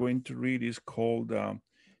that I'm going to read is called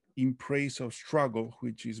In Praise of Struggle,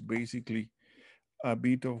 which is basically a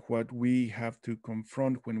bit of what we have to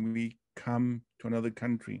confront when we come to another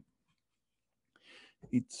country.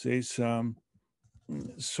 It says,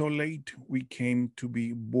 so late we came to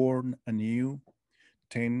be born anew,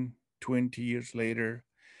 10, 20 years later,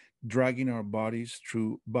 dragging our bodies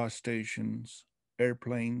through bus stations,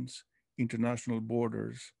 airplanes, international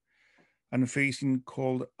borders, and facing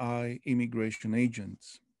cold-eye immigration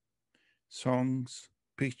agents. Songs,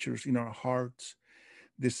 pictures in our hearts,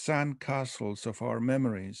 the sand castles of our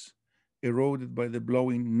memories, eroded by the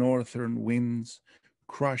blowing northern winds,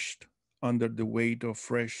 crushed under the weight of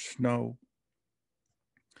fresh snow.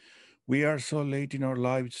 We are so late in our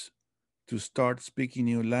lives to start speaking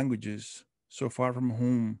new languages, so far from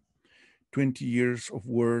home, 20 years of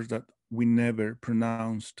words that we never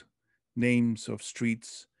pronounced, names of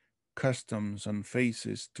streets, customs, and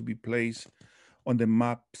faces to be placed on the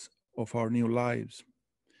maps of our new lives.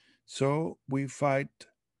 So we fight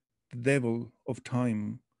the devil of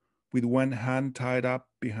time with one hand tied up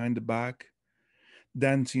behind the back,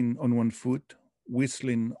 dancing on one foot,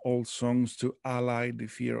 whistling old songs to allay the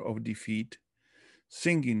fear of defeat,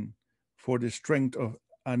 singing for the strength of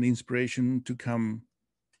and inspiration to come.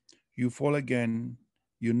 You fall again,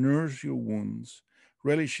 you nurse your wounds,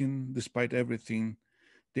 relishing, despite everything,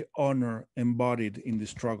 the honor embodied in the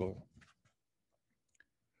struggle.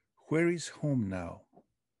 Where is home now?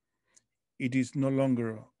 It is no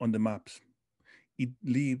longer on the maps. It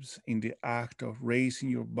lives in the act of raising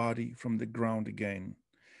your body from the ground again,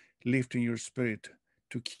 lifting your spirit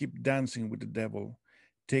to keep dancing with the devil,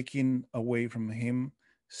 taking away from him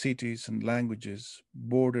cities and languages,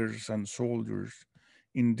 borders and soldiers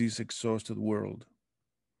in this exhausted world.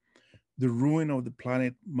 The ruin of the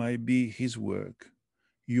planet might be his work.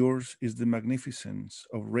 Yours is the magnificence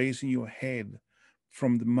of raising your head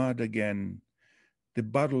from the mud again, the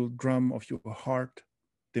battle drum of your heart,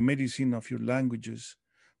 the medicine of your languages.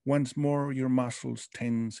 Once more your muscles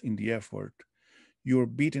tense in the effort, your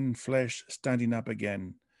beaten flesh standing up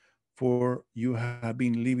again, for you have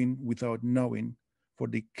been living without knowing, for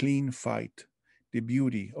the clean fight, the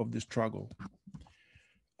beauty of the struggle.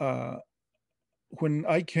 Uh, when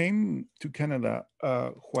I came to Canada,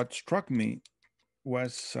 what struck me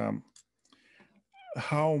was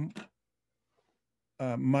how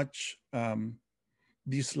much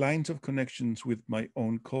these lines of connections with my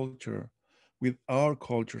own culture, with our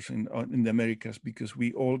cultures in the Americas, because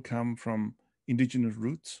we all come from indigenous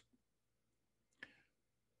roots.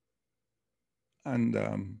 And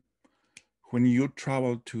when you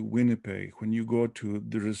travel to Winnipeg, when you go to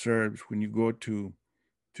the reserves, when you go to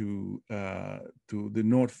the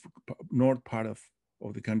north part of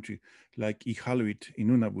the country, like Iqaluit in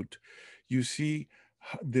Nunavut, you see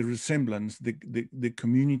the resemblance, the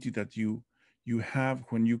community that you have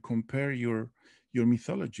when you compare your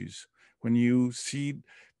mythologies. When you see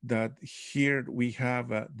that here we have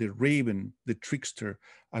the raven, the trickster,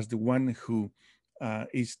 as the one who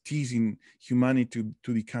is teasing humanity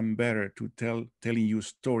to become better, to telling you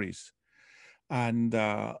stories, and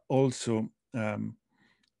also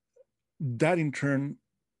that in turn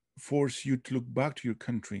force you to look back to your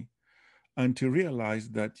country and to realize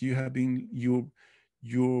that you have been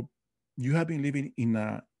living in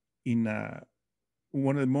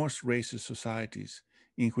one of the most racist societies,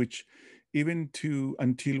 in which even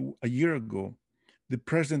until a year ago, the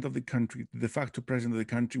president of the country, the de facto president of the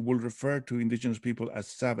country, will refer to indigenous people as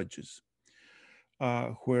savages,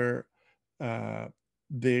 where the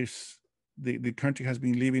country has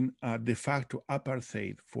been living de facto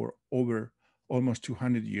apartheid for over almost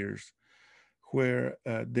 200 years, where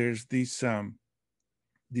there's this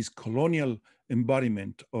colonial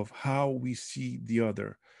embodiment of how we see the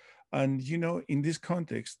other. And, in this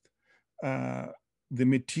context, the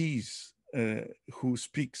Métis who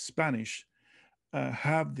speak Spanish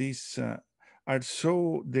have this,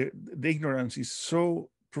 the ignorance is so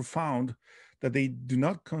profound that they do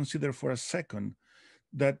not consider for a second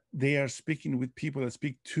that they are speaking with people that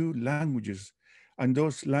speak two languages, and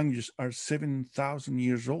those languages are 7,000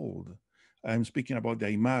 years old. I'm speaking about the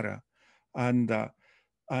Aymara.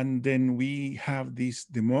 And then we have this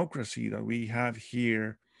democracy that we have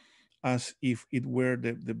here as if it were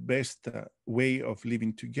the best way of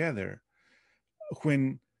living together.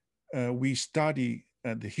 When we study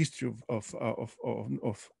the history of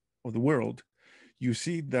the world, you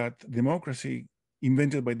see that democracy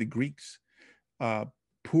invented by the Greeks,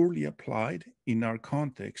 poorly applied in our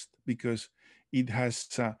context, because it has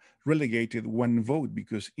relegated one vote,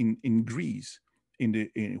 because in Greece,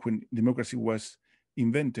 when democracy was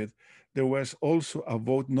invented, there was also a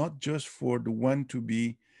vote not just for the one to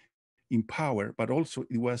be in power, but also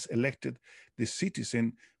it was elected the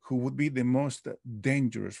citizen who would be the most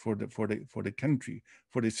dangerous for the country,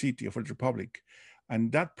 for the city, for the republic.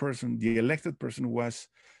 And that person, the elected person, was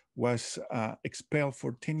expelled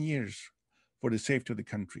for 10 years for the safety of the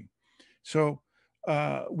country. So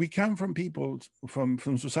we come from people, from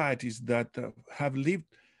societies that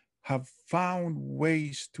have found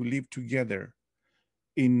ways to live together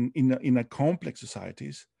in a complex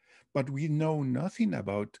societies, but we know nothing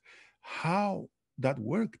about how that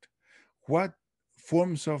worked, what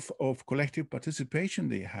forms of collective participation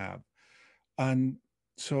they have. And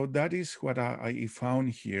so that is what I found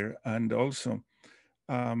here. And also,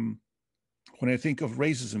 when I think of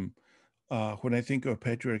racism, when I think of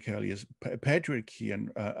patriarchy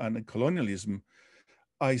and colonialism,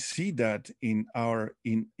 I see that in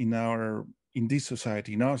this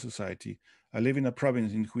society, in our society. I live in a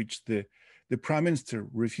province in which the prime minister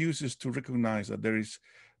refuses to recognize that there is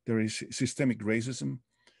systemic racism,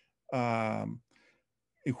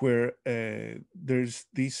 where there's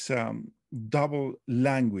this double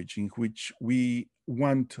language in which we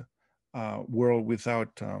want a world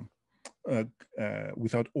without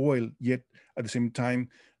oil, yet at the same time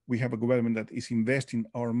we have a government that is investing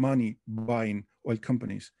our money buying oil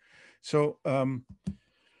companies. So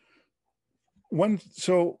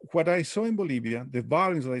so what I saw in Bolivia, the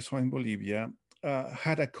violence that I saw in Bolivia,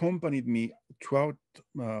 had accompanied me throughout.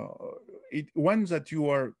 Once that you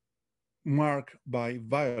are marked by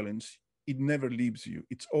violence, it never leaves you.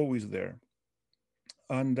 It's always there.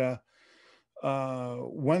 And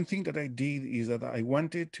one thing that I did is that I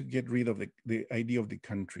wanted to get rid of the idea of the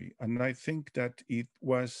country. And I think that it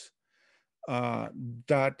was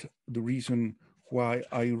that the reason why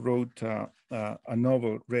I wrote a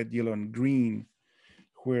novel, Red, Yellow, and Green,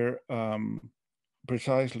 where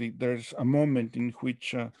precisely there's a moment in which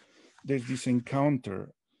there's this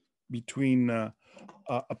encounter between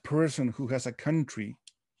a person who has a country,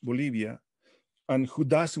 Bolivia, and who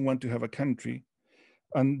doesn't want to have a country.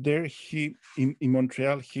 And there in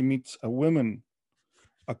Montreal, he meets a woman,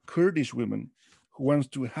 a Kurdish woman, who wants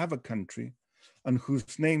to have a country and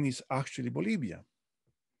whose name is actually Bolivia.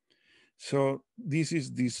 So this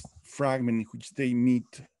is this fragment in which they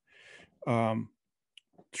meet. 3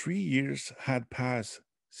 years had passed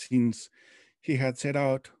since he had set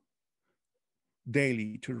out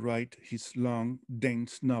daily to write his long,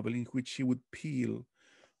 dense novel in which he would peel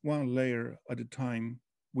one layer at a time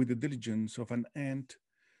with the diligence of an ant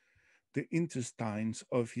the intestines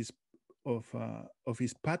of his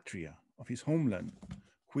patria, of his homeland,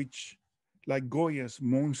 which, like Goya's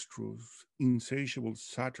monstrous, insatiable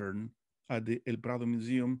Saturn at the El Prado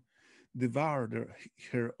Museum, devoured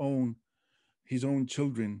his own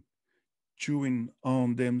children, chewing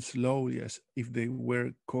on them slowly as if they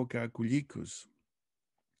were coca culicus.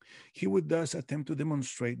 He would thus attempt to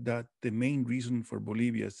demonstrate that the main reason for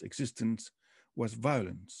Bolivia's existence was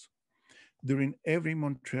violence. During every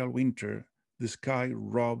Montreal winter, the sky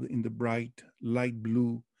robed in the bright light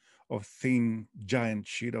blue of thin giant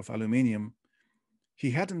sheet of aluminum, he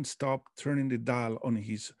hadn't stopped turning the dial on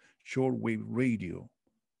his shortwave radio,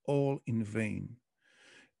 all in vain.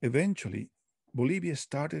 Eventually, Bolivia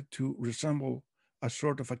started to resemble a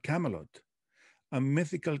sort of a Camelot, a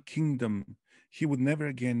mythical kingdom he would never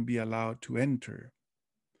again be allowed to enter.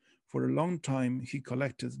 For a long time, he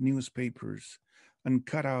collected newspapers and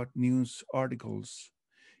cut out news articles.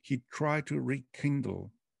 He tried to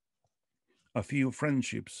rekindle a few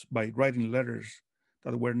friendships by writing letters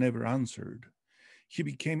that were never answered. He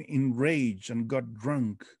became enraged and got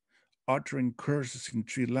drunk, uttering curses in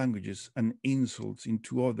 3 languages and insults in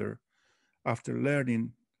 2 other, after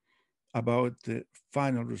learning about the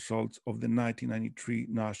final results of the 1993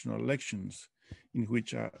 national elections, in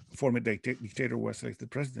which a former dictator was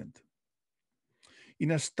elected president.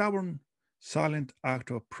 In a stubborn, silent act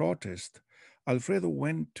of protest, Alfredo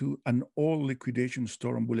went to an old liquidation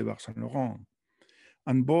store on Boulevard Saint Laurent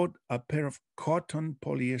and bought a pair of cotton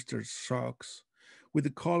polyester socks with the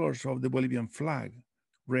colors of the Bolivian flag,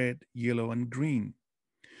 red, yellow, and green.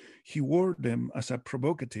 He wore them as a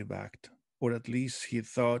provocative act, or at least he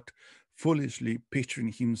thought, foolishly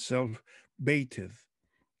picturing himself bathed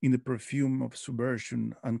in the perfume of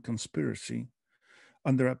subversion and conspiracy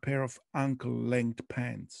under a pair of ankle-length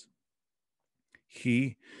pants.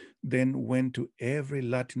 He then went to every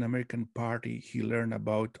Latin American party he learned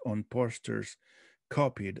about on posters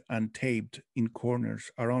copied and taped in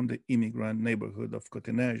corners around the immigrant neighborhood of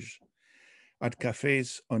Cotenage, at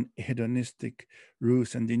cafes on hedonistic Rue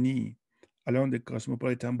Saint-Denis, along the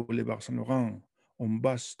cosmopolitan Boulevard Saint Laurent, on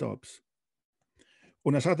bus stops.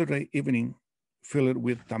 On a Saturday evening filled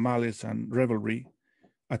with tamales and revelry,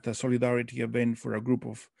 at a solidarity event for a group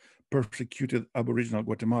of persecuted Aboriginal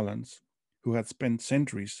Guatemalans who had spent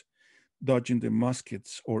centuries dodging the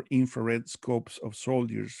muskets or infrared scopes of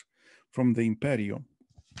soldiers from the Imperio,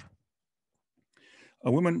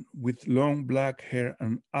 a woman with long black hair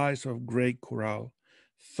and eyes of gray coral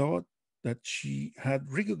thought that she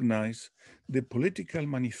had recognized the political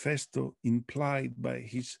manifesto implied by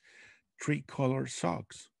his tricolor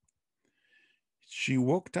socks. She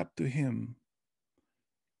walked up to him,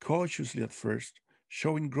 cautiously at first,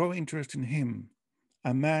 showing growing interest in him,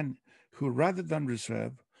 a man who, rather than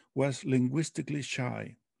reserved, was linguistically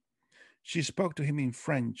shy. She spoke to him in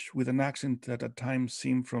French with an accent that at times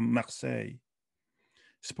seemed from Marseille.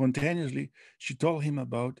 Spontaneously, she told him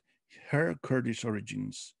about her Kurdish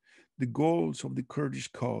origins, the goals of the Kurdish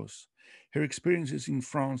cause, her experiences in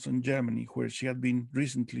France and Germany, where she had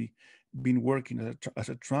recently been working as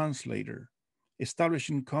a translator,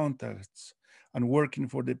 establishing contacts and working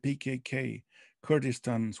for the PKK,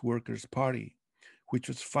 Kurdistan's Workers' Party, which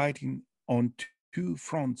was fighting on 2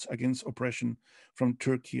 fronts against oppression from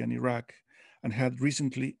Turkey and Iraq, and had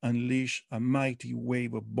recently unleashed a mighty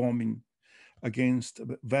wave of bombing against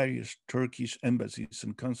various Turkish embassies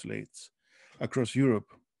and consulates across Europe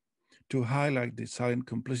to highlight the silent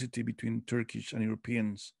complicity between Turkish and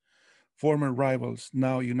Europeans, former rivals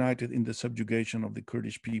now united in the subjugation of the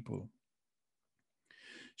Kurdish people.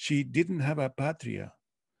 She didn't have a patria,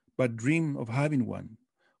 but dreamed of having one,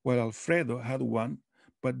 while Alfredo had one,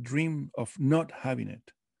 but dreamed of not having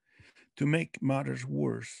it. To make matters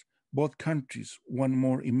worse, both countries, one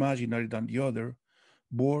more imaginary than the other,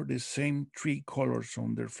 bore the same three colors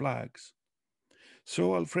on their flags.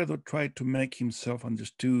 So Alfredo tried to make himself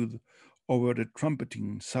understood over the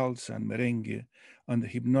trumpeting salsa and merengue and the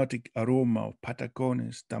hypnotic aroma of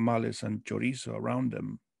patacones, tamales, and chorizo around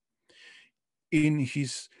them. In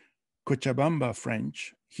his Cochabamba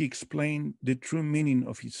French, he explained the true meaning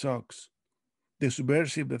of his socks, the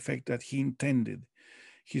subversive effect that he intended,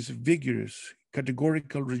 his vigorous,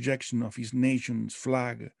 categorical rejection of his nation's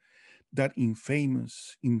flag, that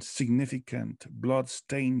infamous, insignificant,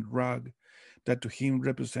 blood-stained rag that to him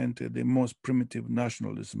represented the most primitive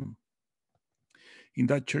nationalism. In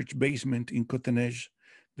that church basement in Cotonej,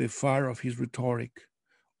 the fire of his rhetoric,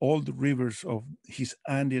 all the rivers of his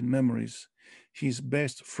Andean memories, his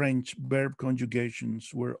best French verb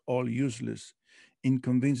conjugations were all useless in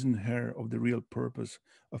convincing her of the real purpose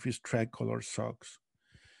of his tricolor socks.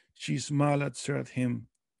 She smiled at him,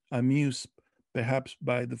 amused perhaps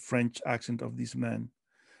by the French accent of this man.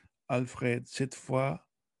 Alfred cette fois,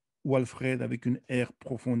 ou Alfred avec un air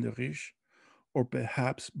profond et riche, or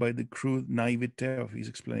perhaps by the crude naivete of his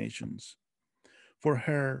explanations. For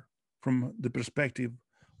her, from the perspective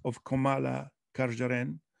of Komala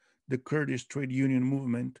Karjaren, the Kurdish trade union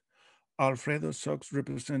movement, Alfredo's socks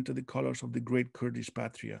represented the colors of the great Kurdish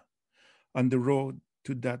patria, and the road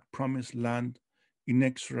to that promised land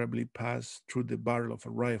inexorably passed through the barrel of a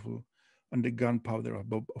rifle and the gunpowder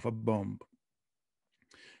of a bomb.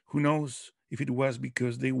 Who knows if it was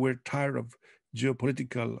because they were tired of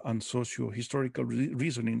geopolitical and socio-historical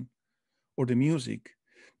reasoning, or the music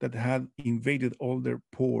that had invaded all their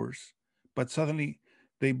pores, but suddenly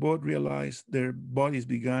they both realized their bodies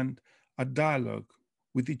began a dialogue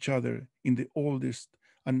with each other in the oldest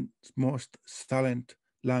and most silent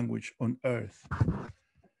language on earth.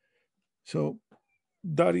 So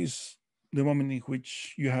that is the moment in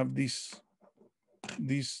which you have this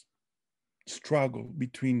struggle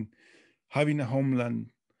between having a homeland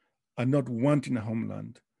and not wanting a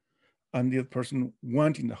homeland, and the other person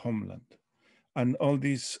wanting a homeland. And all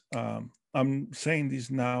this, I'm saying this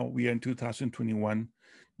now, we are in 2021,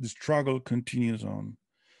 the struggle continues on.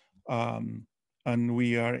 And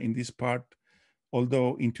we are in this part,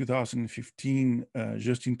 although in 2015,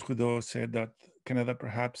 Justin Trudeau said that Canada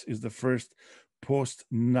perhaps is the first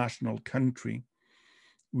post-national country,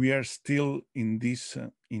 we are still in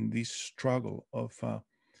this struggle of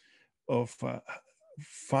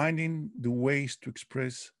finding the ways to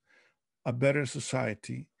express a better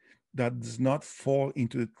society that does not fall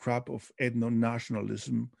into the trap of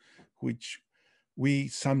ethno-nationalism, which we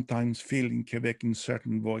sometimes feel in Quebec in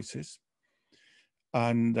certain voices,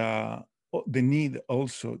 and the need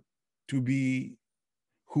also to be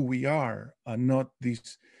who we are and not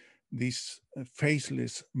this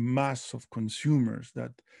faceless mass of consumers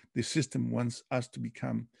that the system wants us to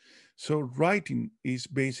become. So writing is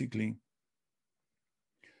basically,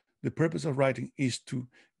 the purpose of writing is to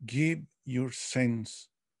give your sense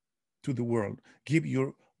to the world, give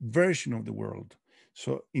your version of the world.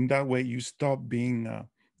 So in that way, you stop being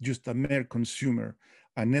just a mere consumer,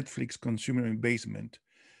 a Netflix consumer in basement.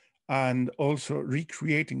 And also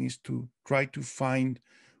recreating is to try to find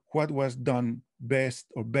what was done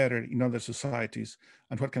best or better in other societies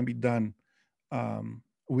and what can be done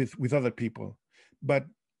with other people. But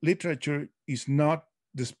literature is not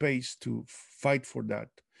the space to fight for that.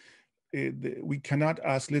 We cannot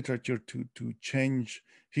ask literature to change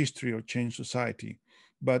history or change society,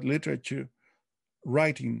 but literature,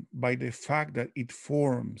 writing, by the fact that it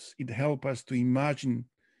forms, it helps us to imagine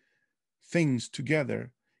things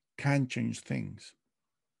together, can change things.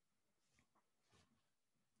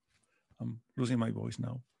 I'm losing my voice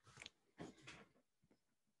now.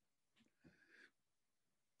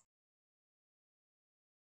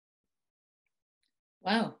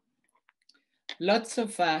 Wow. Lots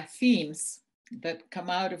of themes that come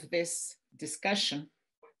out of this discussion.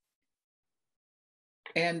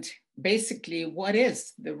 And basically, what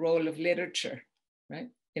is the role of literature, right?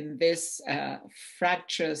 In this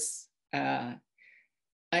fractious,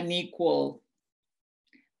 unequal,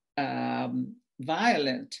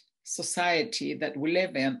 violent society that we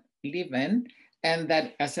live in, and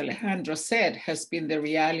that, as Alejandro said, has been the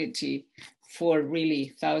reality for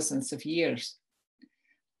really thousands of years.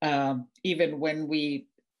 even when we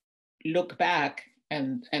look back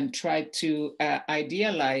and try to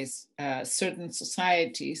idealize certain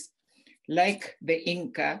societies like the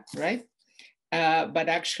Inca, right? But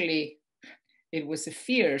actually, it was a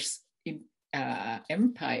fierce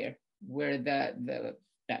empire where that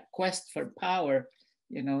quest for power,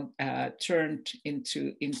 turned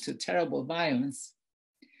into terrible violence.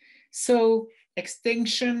 So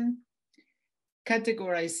extinction,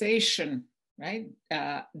 categorization, right?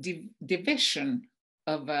 Division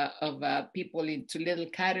of people into little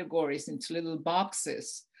categories, into little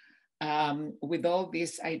boxes, with all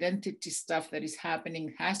this identity stuff that is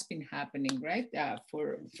happening, has been happening, right?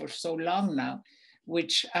 For so long now,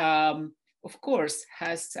 which of course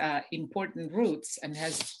has important roots and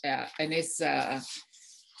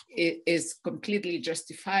is completely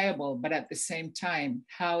justifiable, but at the same time,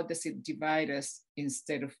 how does it divide us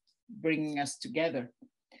instead of bringing us together?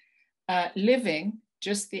 Living,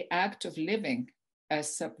 just the act of living,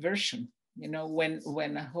 as subversion.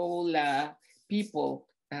 When a whole people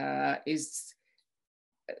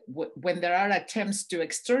when there are attempts to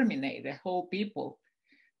exterminate a whole people,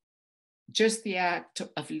 just the act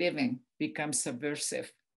of living becomes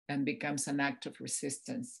subversive and becomes an act of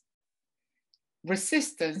resistance.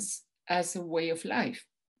 Resistance as a way of life,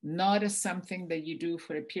 not as something that you do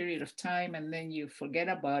for a period of time and then you forget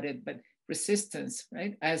about it, but resistance,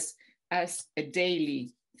 right? As a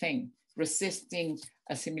daily thing, resisting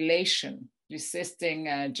assimilation, resisting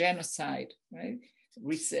genocide, right?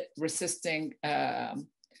 Resisting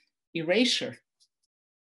erasure.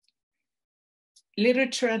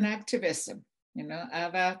 Literature and activism.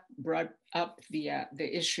 Ava brought up the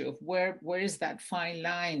issue of where is that fine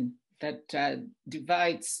line that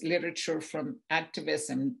divides literature from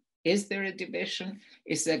activism. Is there a division?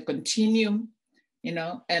 Is there a continuum?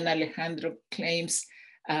 And Alejandro claims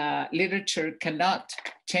literature cannot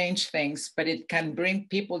change things, but it can bring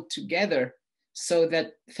people together so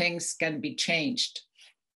that things can be changed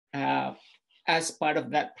as part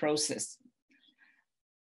of that process.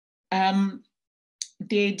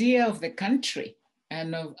 The idea of the country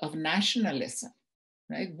and of nationalism,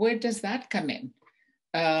 right? Where does that come in?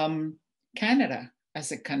 Canada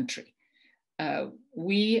as a country.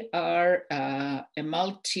 We are a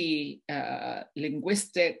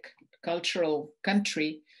multi-linguistic cultural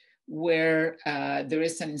country where there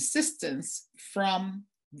is an insistence from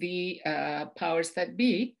the powers that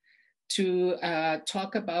be to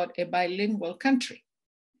talk about a bilingual country.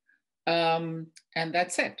 And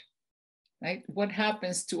that's it, right? What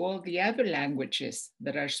happens to all the other languages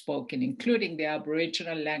that are spoken, including the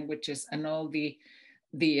Aboriginal languages and all the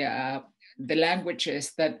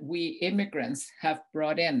languages that we immigrants have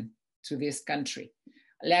brought in to this country?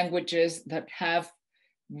 Languages that have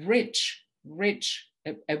rich,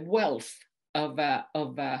 a wealth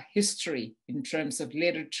of history in terms of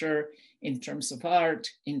literature, in terms of art,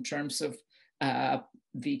 in terms of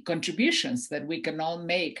the contributions that we can all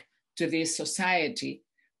make to this society,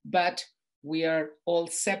 but we are all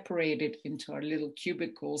separated into our little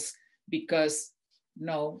cubicles because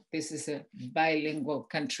no, this is a bilingual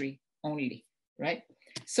country only, right?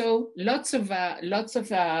 So lots of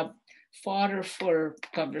fodder for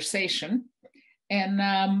conversation. And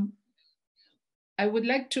I would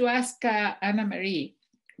like to ask Anna Marie,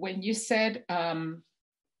 when you said that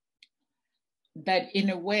in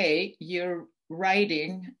a way your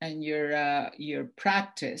writing and your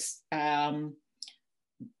practice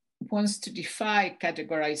wants to defy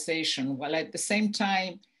categorization, while at the same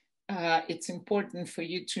time it's important for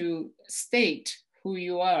you to state who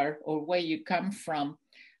you are or where you come from.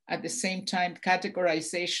 At the same time,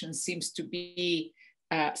 categorization seems to be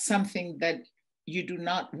something that you do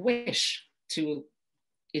not wish to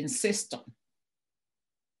insist on.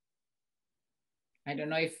 I don't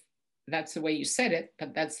know if that's the way you said it,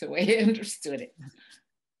 but that's the way I understood it.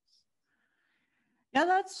 Yeah,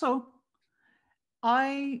 that's so.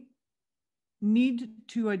 I need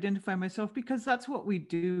to identify myself because that's what we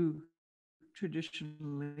do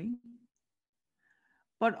traditionally,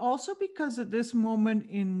 but also because at this moment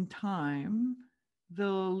in time, the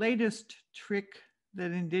latest trick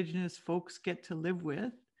that Indigenous folks get to live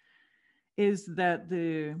with is that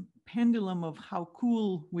the pendulum of how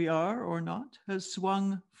cool we are or not has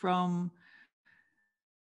swung from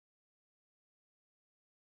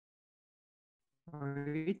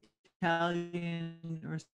Italian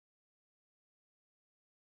or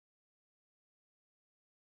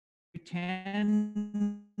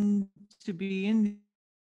pretend to be Indian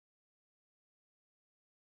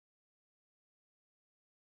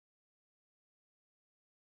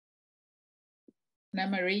Anna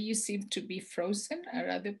Marie, you seem to be frozen. Are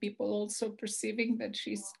other people also perceiving that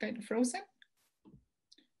she's kind of frozen?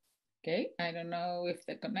 Okay, I don't know if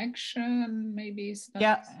the connection maybe is not.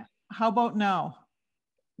 Yeah, how about now?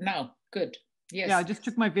 Now, good. Yes. Yeah, I just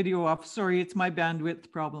took my video off. Sorry, it's my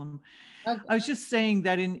bandwidth problem. Okay. I was just saying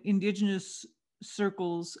that in Indigenous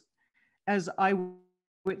circles, as I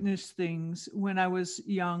witnessed things when I was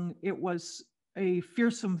young, it was a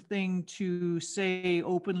fearsome thing to say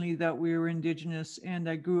openly that we were Indigenous. And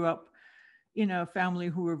I grew up in a family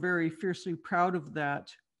who were very fiercely proud of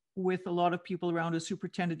that, with a lot of people around us who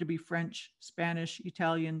pretended to be French, Spanish,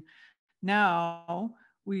 Italian. Now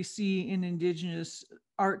we see in Indigenous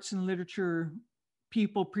arts and literature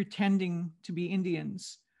people pretending to be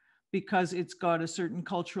Indians because it's got a certain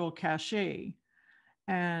cultural cachet.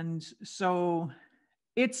 And so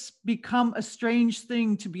it's become a strange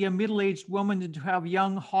thing to be a middle-aged woman and to have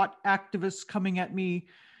young, hot activists coming at me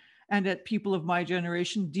and at people of my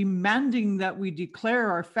generation demanding that we declare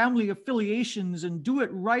our family affiliations and do it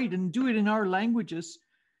right and do it in our languages,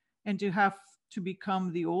 and to have to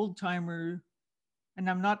become the old timer, and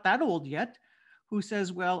I'm not that old yet, who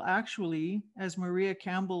says, well, actually, as Maria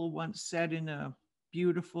Campbell once said in a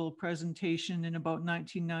beautiful presentation in about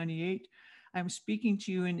 1998, I'm speaking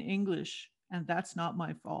to you in English, and that's not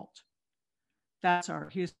my fault. That's our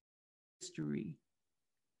history.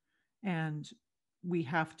 And we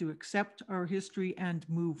have to accept our history and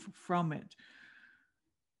move from it.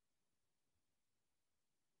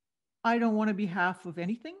 I don't want to be half of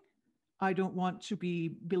anything. I don't want to be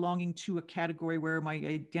belonging to a category where my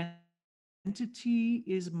identity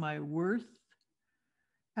is my worth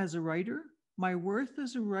as a writer. My worth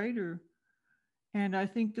as a writer, and I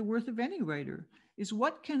think the worth of any writer, is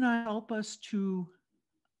what can I help us to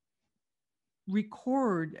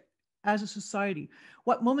record as a society?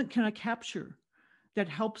 What moment can I capture that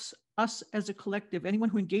helps us as a collective, anyone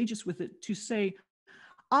who engages with it, to say,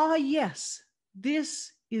 ah, yes,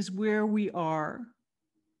 this is where we are,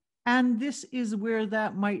 and this is where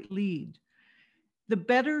that might lead. The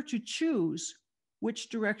better to choose which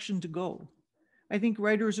direction to go. I think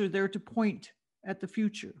writers are there to point at the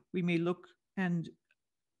future. We may look and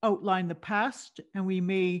outline the past, and we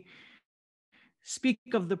may speak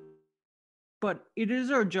of the, but it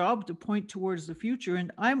is our job to point towards the future.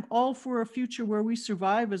 And I'm all for a future where we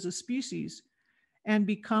survive as a species and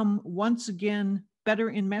become once again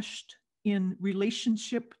better enmeshed in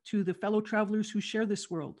relationship to the fellow travelers who share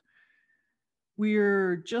this world.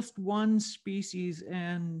 We're just one species,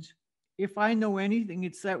 and if I know anything,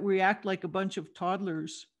 it's that we act like a bunch of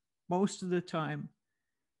toddlers most of the time,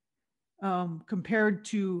 compared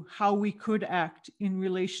to how we could act in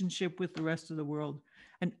relationship with the rest of the world.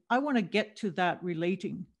 And I want to get to that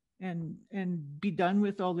relating and be done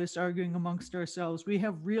with all this arguing amongst ourselves. We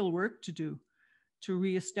have real work to do to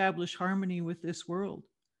reestablish harmony with this world.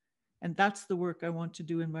 And that's the work I want to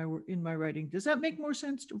do in my writing. Does that make more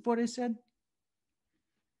sense to what I said?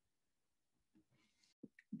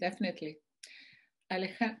 Definitely.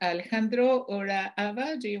 Alejandro or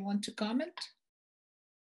Ava, do you want to comment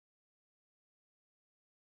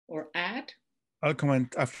or add? I'll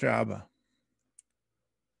comment after Ava.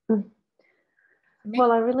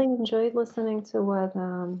 Well, I really enjoyed listening to what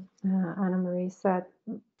Anna Marie said.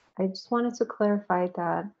 I just wanted to clarify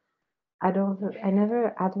that I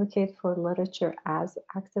never advocate for literature as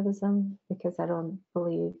activism, because I don't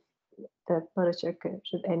believe that literature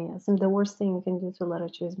should any. The worst thing you can do to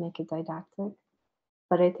literature is make it didactic.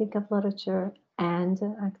 But I think of literature and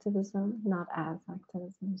activism, not as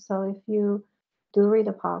activism. So if you do read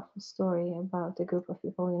a powerful story about a group of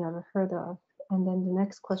people you never heard of, and then the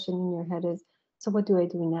next question in your head is, so what do I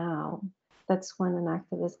do now? That's when an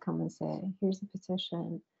activist comes and say, here's a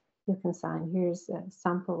petition you can sign. Here's a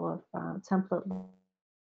sample of template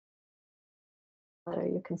letter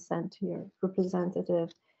you can send to your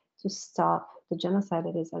representative to stop the genocide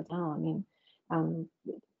that is now. I mean,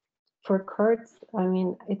 for Kurds, I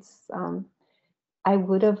mean, it's, I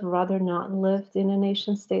would have rather not lived in a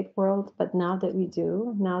nation state world, but now that we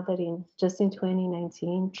do, now that just in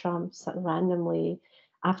 2019, Trump randomly,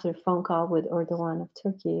 after a phone call with Erdogan of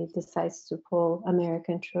Turkey, decides to pull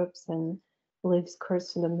American troops and leaves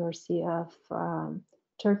Kurds to the mercy of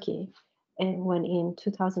Turkey. And when in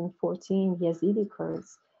 2014, Yazidi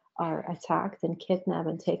Kurds are attacked and kidnapped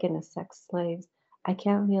and taken as sex slaves, I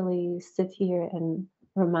can't really sit here and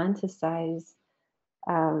romanticize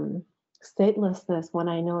statelessness when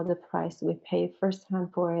I know the price we pay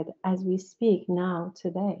firsthand for it as we speak now,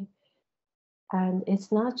 today. And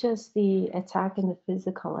it's not just the attack and the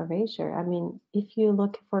physical erasure. I mean, if you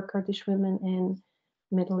look for Kurdish women in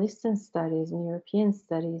Middle Eastern studies, in European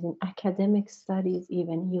studies, in academic studies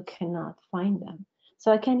even, you cannot find them.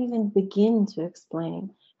 So I can't even begin to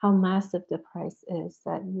explain how massive the price is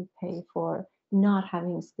that you pay for not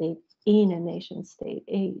having a state in a nation state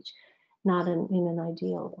age, not in an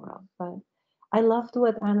ideal world. But I loved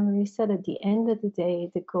what Anna Marie said. At the end of the day,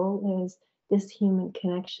 the goal is this human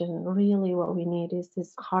connection. Really what we need is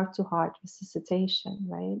this heart-to-heart resuscitation,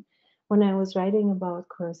 right? When I was writing about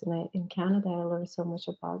Course in Canada, I learned so much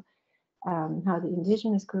about how the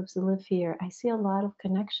indigenous groups live here. I see a lot of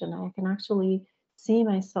connection. I can actually see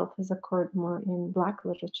myself as a Kurd more in Black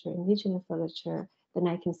literature, indigenous literature, than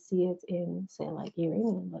I can see it in, say, like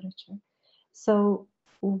Iranian literature. So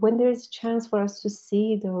when there's a chance for us to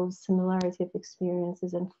see those similarity of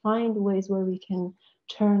experiences and find ways where we can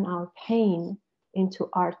turn our pain into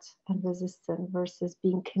art and resistance versus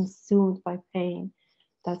being consumed by pain,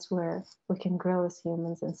 that's where we can grow as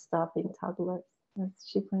humans and stop being toddlers, as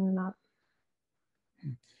she pointed out.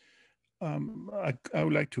 I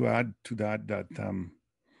would like to add to that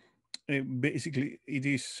basically it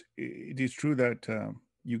is true that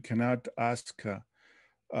you cannot ask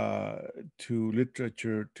to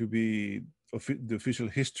literature to be the official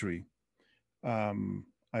history.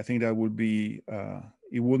 I think that would be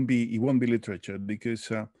it won't be literature,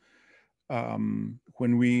 because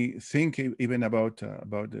when we think even about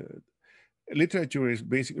literature, is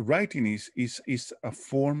basically writing is a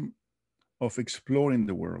form of exploring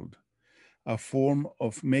the world, a form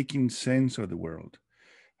of making sense of the world.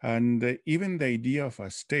 And even the idea of a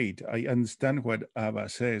state, I understand what Ava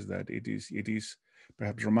says, that it is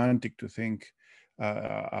perhaps romantic to think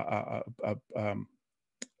a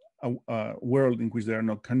world in which there are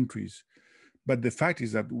no countries. But the fact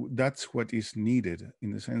is that that's what is needed,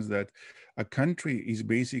 in the sense that a country is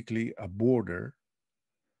basically a border.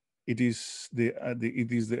 It is the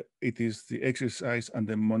exercise and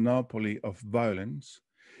the monopoly of violence.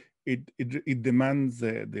 It demands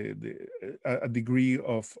a degree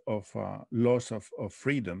of loss of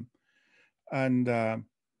freedom, and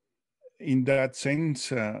in that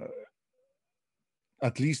sense,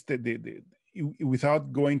 at least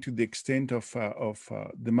without going to the extent of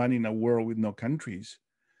demanding a world with no countries,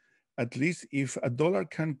 at least if a dollar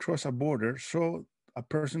can cross a border, so a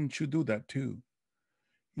person should do that too.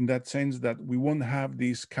 In that sense, that we won't have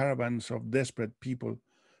these caravans of desperate people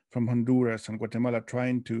from Honduras and Guatemala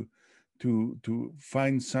trying to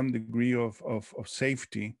find some degree of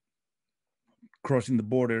safety crossing the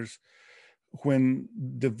borders, when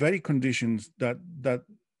the very conditions that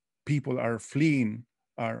people are fleeing,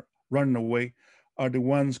 are running away, are the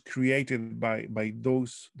ones created by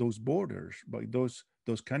those borders, by those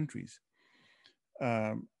countries.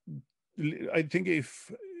 I think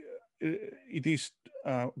if it is,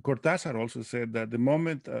 Cortázar also said that the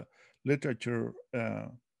moment literature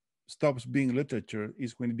stops being literature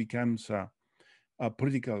is when it becomes a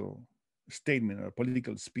political statement or a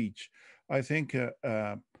political speech. I think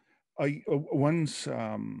once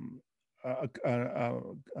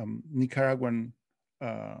Nicaraguan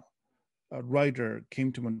writer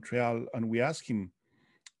came to Montreal, and we asked him,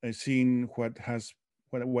 seeing what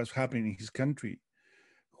was happening in his country,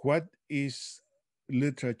 what is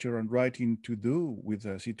literature and writing to do with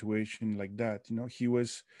a situation like that? You know, he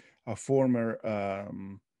was a former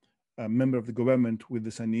a member of the government with the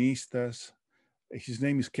Sandinistas. His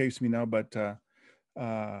name escapes me now, but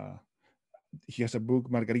he has a book,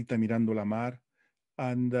 Margarita Mirando la Mar.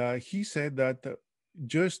 And he said that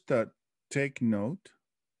just take note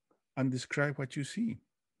and describe what you see.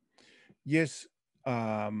 Yes,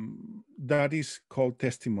 that is called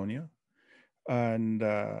testimonial. And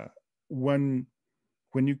when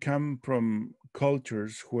you come from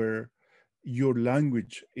cultures where your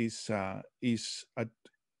language is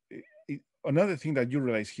another thing that you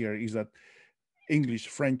realize here is that English,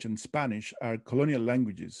 French, and Spanish are colonial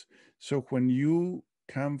languages. So when you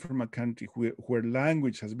come from a country where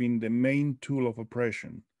language has been the main tool of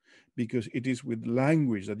oppression, because it is with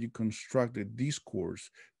language that you construct a discourse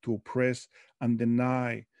to oppress and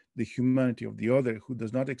deny the humanity of the other who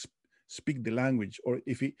does not speak the language, or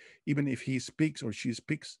even if he speaks or she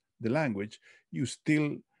speaks the language, you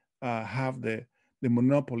still have the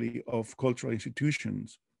monopoly of cultural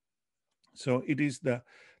institutions. So it is the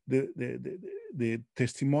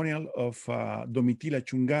testimonial of Domitila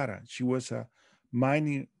Chungara. She was a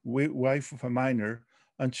wife of a miner,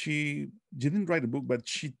 and she didn't write a book, but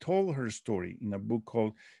she told her story in a book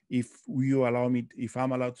called If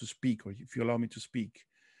I'm Allowed to Speak, or If You Allow Me to Speak.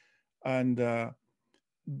 And I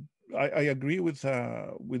agree with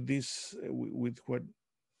what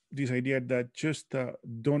this idea that just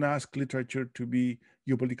don't ask literature to be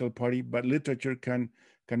your political party, but literature can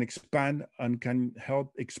expand and can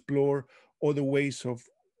help explore other ways of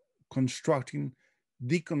constructing,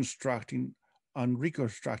 deconstructing, and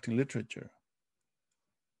reconstructing literature?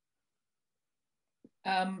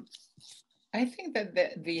 I think that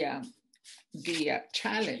the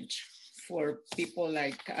challenge for people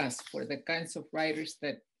like us, for the kinds of writers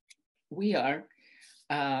that we are,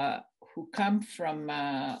 who come from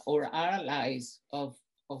or are allies of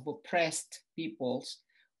oppressed peoples,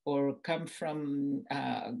 or come from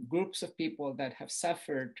groups of people that have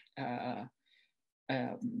suffered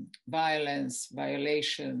violence,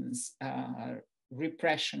 violations,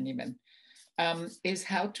 repression even, is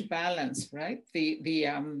how to balance, right?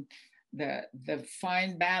 The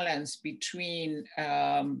fine balance between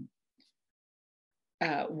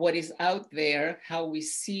what is out there, how we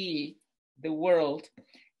see the world,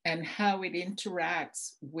 and how it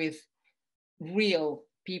interacts with real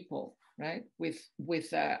people, right? With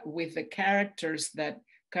the characters that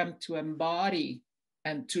come to embody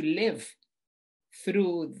and to live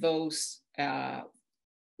through those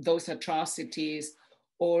atrocities,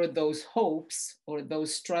 or those hopes, or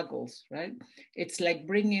those struggles, right? It's like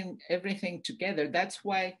bringing everything together. That's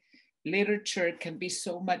why literature can be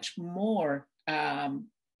so much more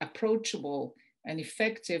approachable and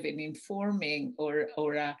effective in informing or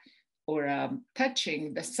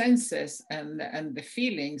touching the senses and the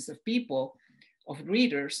feelings of people, of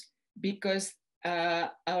readers, because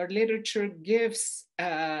our literature gives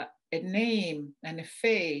a name and a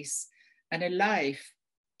face and a life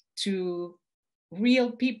to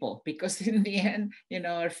real people, because in the end,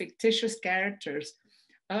 our fictitious characters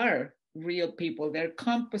are real people. They're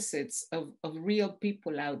composites of real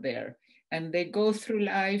people out there, and they go through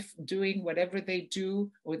life doing whatever they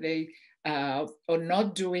do, or they or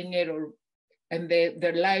not doing it, and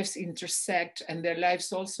their lives intersect, and their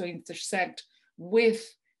lives also intersect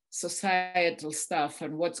with societal stuff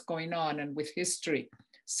and what's going on, and with history.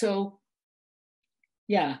 So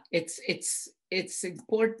yeah, it's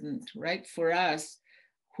important, right, for us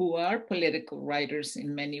who are political writers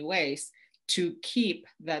in many ways, to keep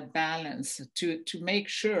that balance, to make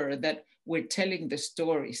sure that we're telling the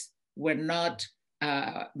stories. We're not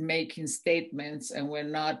making statements, and we're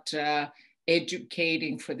not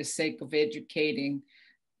educating for the sake of educating,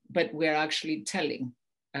 but we're actually telling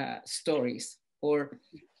stories, or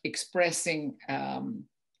expressing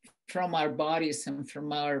from our bodies and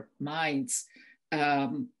from our minds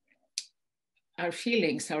our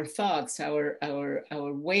feelings, our thoughts, our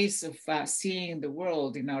ways of seeing the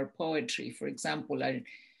world in our poetry. For example,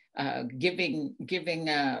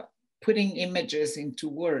 putting images into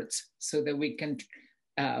words so that we can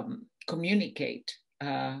communicate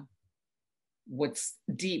what's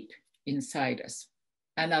deep inside us,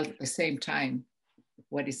 and at the same time,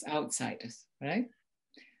 what is outside us, right?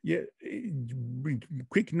 Yeah,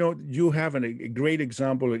 quick note, you have a great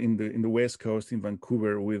example in the West Coast in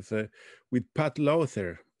Vancouver with Pat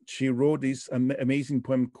Lowther. She wrote this amazing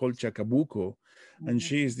poem called Chacabuco, and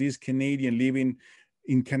she is this Canadian living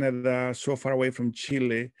in Canada, so far away from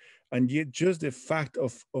Chile, and yet just the fact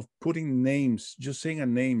of putting names, just saying a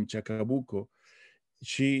name, Chacabuco,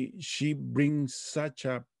 she brings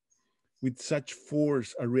with such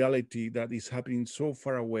force a reality that is happening so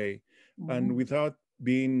far away, and without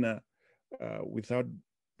being that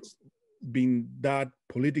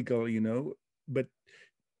political, but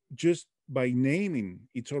just by naming,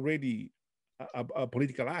 it's already a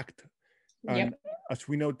political act. And as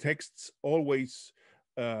we know, texts always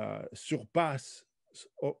surpass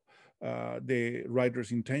the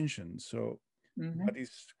writer's intention. So that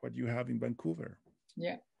is what you have in Vancouver.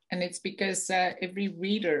 Yeah, and it's because every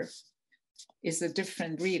reader is a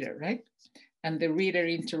different reader, right? And the reader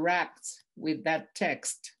interacts with that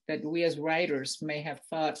text that we as writers may have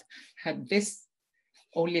thought had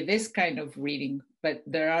only this kind of reading, but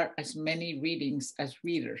there are as many readings as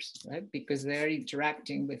readers, right? Because they're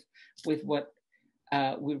interacting with what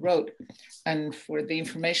we wrote. And for the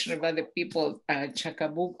information of other people,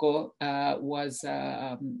 Chacabuco was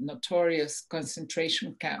a notorious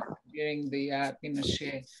concentration camp during the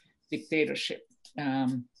Pinochet dictatorship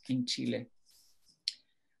in Chile.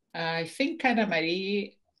 I think Anna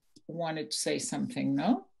Marie wanted to say something,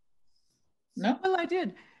 no? No? Well, I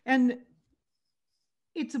did. And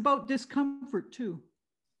it's about discomfort too.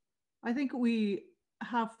 I think we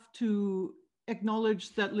have to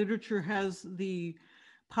acknowledge that literature has the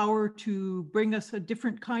power to bring us a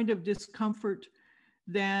different kind of discomfort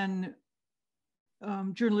than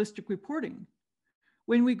journalistic reporting.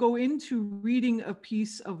 When we go into reading a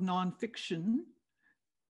piece of nonfiction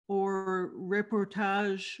or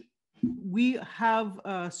reportage, we have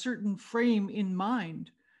a certain frame in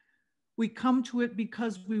mind. We come to it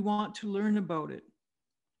because we want to learn about it.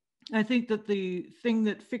 I think that the thing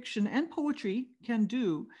that fiction and poetry can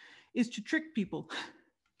do is to trick people,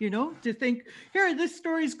 you know, to think, here, this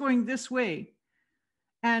story's going this way,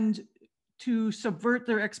 and to subvert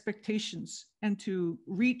their expectations and to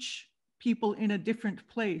reach people in a different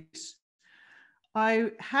place.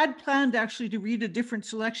 I had planned actually to read a different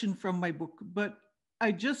selection from my book, but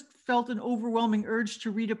I just felt an overwhelming urge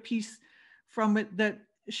to read a piece from it that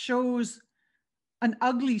shows an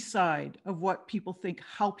ugly side of what people think,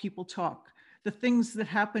 how people talk, the things that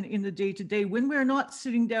happen in the day-to-day when we're not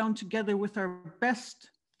sitting down together with our best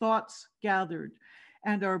thoughts gathered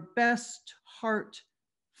and our best heart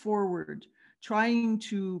forward, trying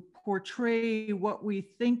to portray what we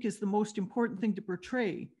think is the most important thing to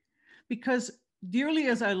portray. Because dearly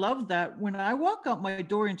as I love that, when I walk out my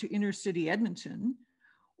door into inner city Edmonton,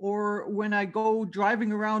 or when I go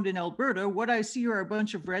driving around in Alberta, what I see are a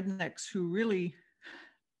bunch of rednecks who really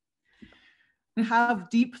have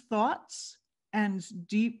deep thoughts and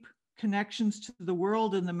deep connections to the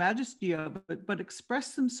world and the majesty of it, but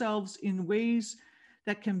express themselves in ways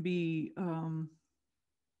that can be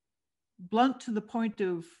blunt to the point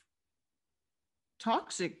of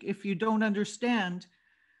toxic if you don't understand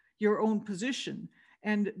your own position.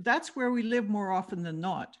 And that's where we live more often than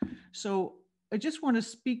not. So I just want to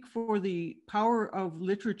speak for the power of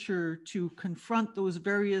literature to confront those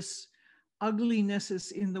various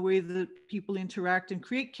uglinesses in the way that people interact and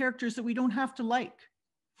create characters that we don't have to like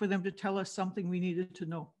for them to tell us something we needed to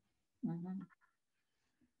know. Mm-hmm.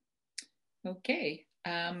 Okay.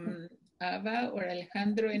 Ava or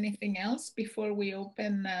Alejandro, anything else before we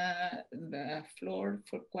open the floor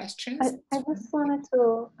for questions? I just wanted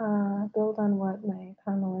to build on what my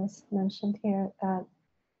panelists mentioned here, that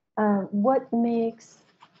what makes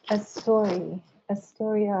a story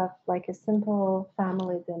of like a simple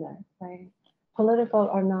family dinner, right? Political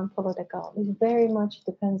or non-political, it very much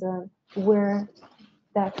depends on where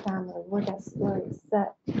that family, where that story is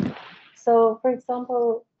set. So, for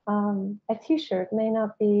example, a t-shirt may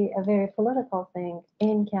not be a very political thing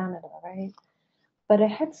in Canada, right? But a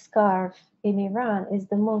headscarf in Iran is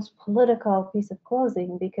the most political piece of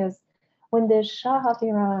clothing, because when the Shah of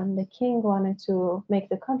Iran, the king, wanted to make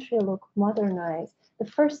the country look modernized, the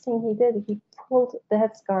first thing he did, he pulled the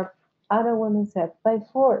headscarf out of women's head by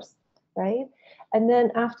force, right? And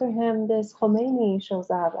then after him, this Khomeini shows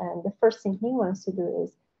up, and the first thing he wants to do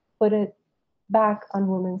is put it back on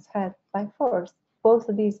women's head by force. Both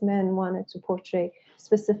of these men wanted to portray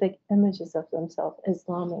specific images of themselves,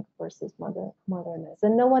 Islamic versus modernist.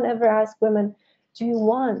 And no one ever asked women, do you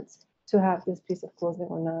want to have this piece of clothing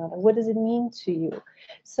or not? Or what does it mean to you?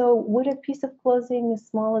 So would a piece of clothing as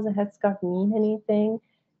small as a headscarf mean anything?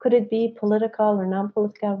 Could it be political or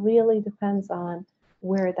non-political? Really depends on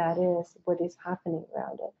where that is, what is happening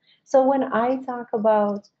around it. So when I talk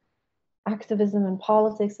about activism and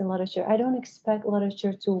politics and literature, I don't expect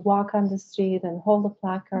literature to walk on the street and hold a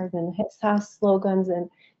placard and have slogans and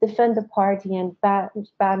defend the party and ban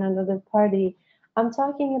another party. I'm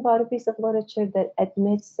talking about a piece of literature that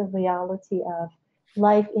admits the reality of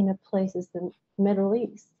life in a place as the Middle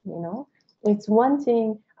East, you know? It's one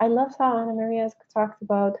thing, I love how Anna Marie has talked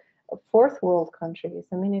about fourth world countries.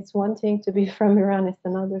 I mean, it's one thing to be from Iran, it's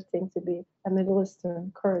another thing to be a Middle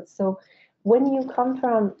Eastern Kurd. So when you come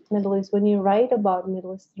from Middle East, when you write about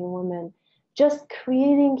Middle Eastern women, just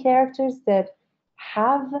creating characters that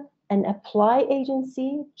have an apply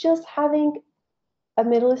agency, just having a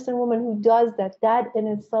Middle Eastern woman who does that, that in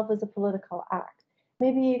itself is a political act.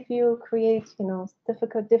 Maybe if you create, you know,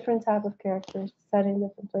 different type of characters set in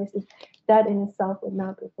different places, that in itself would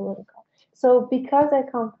not be political. So because I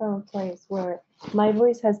come from a place where my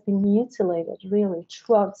voice has been mutilated really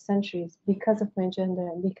throughout centuries because of my gender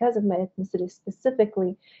and because of my ethnicity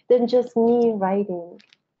specifically, then just me writing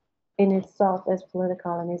in itself is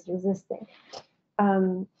political and is resisting.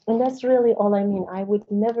 And that's really all I mean. I would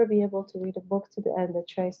never be able to read a book to the end that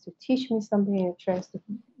tries to teach me something, it tries to,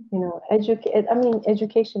 you know, educate. I mean,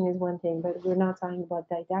 education is one thing, but we're not talking about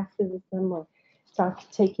didacticism or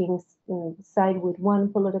taking side with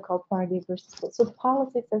one political party versus. So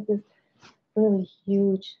politics has this really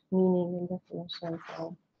huge meaning and definition.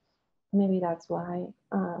 So maybe that's why,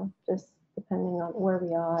 just depending on where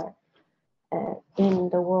we are in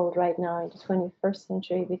the world right now in the 21st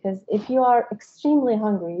century, because if you are extremely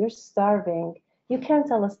hungry, you're starving, you can't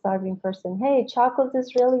tell a starving person, hey, chocolate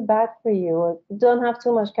is really bad for you, or don't have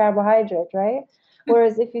too much carbohydrate, right?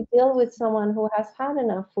 Whereas if you deal with someone who has had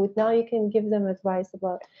enough food, now you can give them advice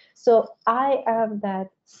about. So I am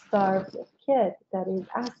that starved kid that is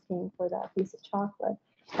asking for that piece of chocolate.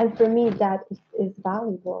 And for me, that is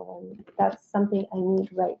valuable. And that's something I need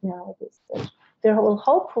right now at this stage. There will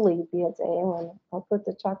hopefully be a day when I'll put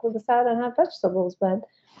the chocolate aside and have vegetables, but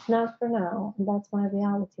not for now. And that's my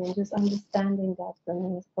reality. And just understanding that for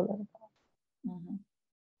me is political. Mm-hmm.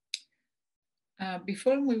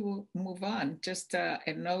 Before we move on, just a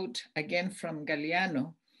note again from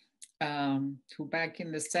Galeano, who back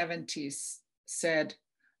in the 70s said,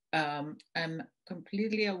 I'm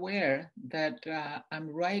completely aware that I'm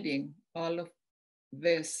writing all of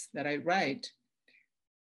this that I write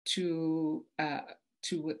to the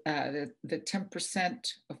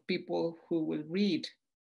 10% of people who will read,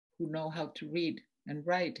 who know how to read and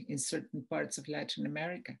write in certain parts of Latin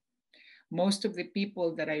America. Most of the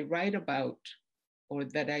people that I write about, or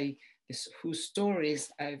whose stories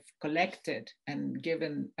I've collected and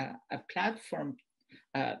given a platform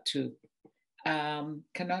to,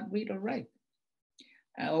 cannot read or write,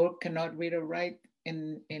 or cannot read or write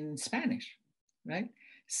in Spanish, right?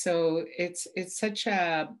 So it's such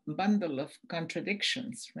a bundle of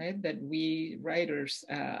contradictions, right, that we writers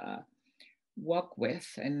walk with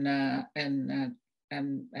and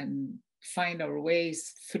find our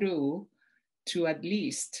ways through to at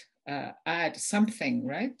least add something,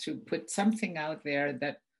 right, to put something out there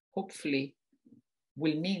that hopefully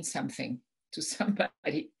will mean something to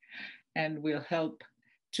somebody and will help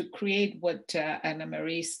to create what Anna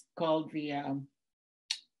Marie called the, I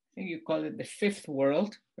think you call it the fifth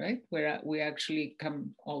world, right? Where we actually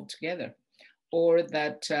come all together. Or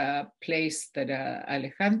that place that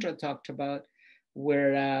Alejandro talked about,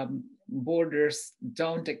 where borders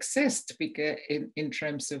don't exist because in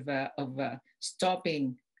terms of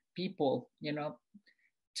stopping people, you know,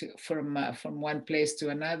 from one place to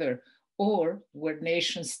another, or where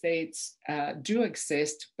nation states do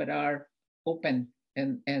exist but are open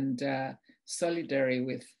and solidary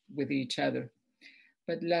with each other.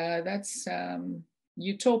 But that's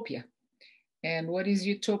utopia. And what is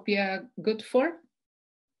utopia good for?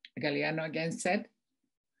 Galeano again said,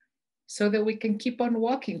 so that we can keep on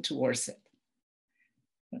walking towards it.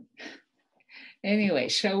 Anyway,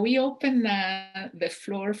 shall we open the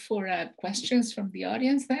floor for questions from the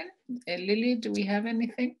audience then? Lily, do we have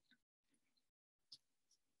anything?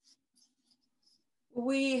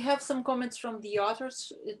 We have some comments from the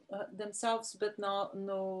authors themselves, but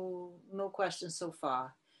no questions so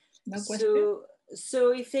far. No question?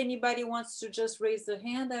 So if anybody wants to just raise their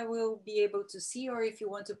hand, I will be able to see, or if you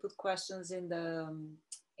want to put questions in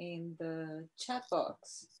the chat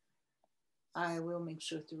box, I will make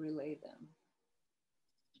sure to relay them.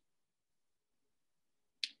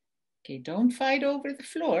 Okay, don't fight over the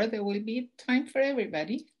floor. There will be time for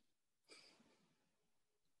everybody.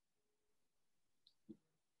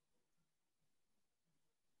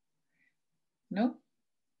 No?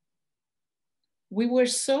 We were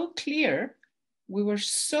so clear, we were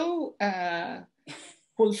so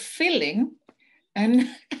fulfilling, and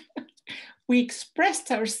we expressed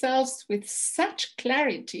ourselves with such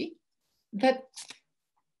clarity that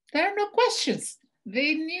there are no questions.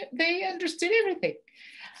 They understood everything.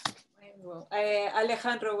 Well,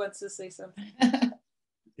 Alejandro wants to say something.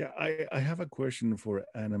 Yeah, I have a question for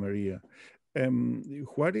Anna Maria.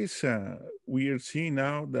 What is we are seeing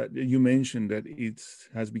now that you mentioned that it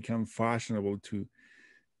has become fashionable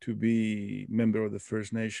to be member of the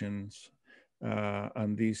First Nations,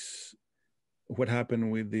 and this what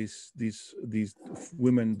happened with this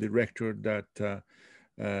women director that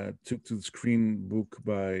took to the screen book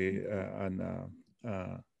by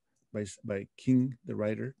by King, the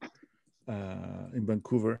writer, in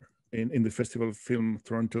Vancouver, in the Festival of Film of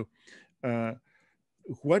Toronto.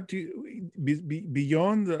 What do you,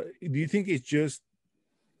 beyond the, do you think it's just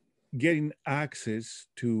getting access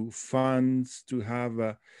to funds to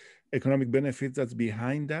have economic benefits that's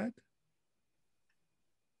behind that?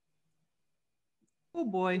 Oh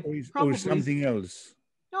boy, or something else?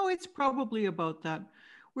 No, it's probably about that.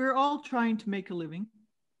 We're all trying to make a living.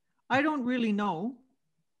 I don't really know,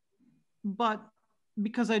 but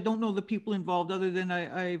because I don't know the people involved, other than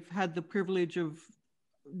I've had the privilege of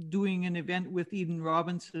doing an event with Eden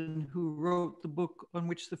Robinson, who wrote the book on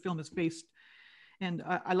which the film is based. And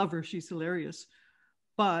I love her, she's hilarious.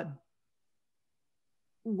 But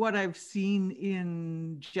what I've seen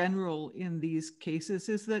in general in these cases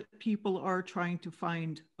is that people are trying to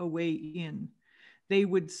find a way in. They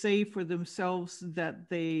would say for themselves that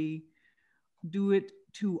they do it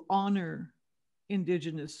to honor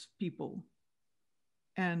Indigenous people.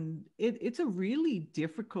 And it's a really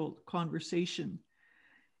difficult conversation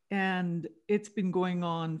And it's been going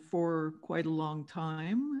on for quite a long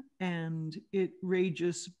time, and it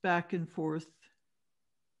rages back and forth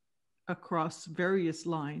across various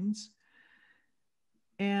lines.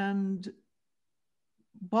 And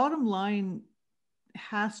bottom line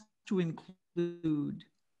has to include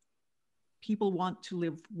people want to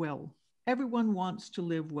live well. Everyone wants to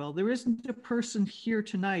live well. There isn't a person here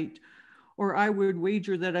tonight, or I would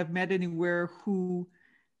wager that I've met anywhere, who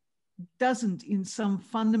doesn't in some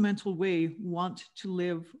fundamental way want to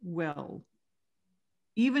live well.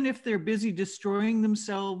 Even if they're busy destroying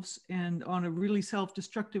themselves and on a really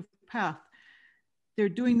self-destructive path, they're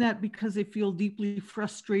doing that because they feel deeply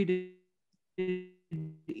frustrated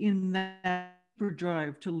in that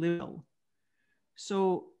drive to live well.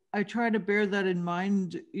 So I try to bear that in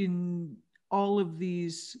mind in all of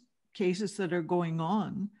these cases that are going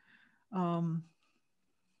on,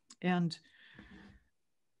 and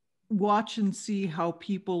watch and see how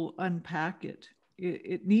people unpack it.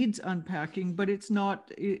 It needs unpacking, but it's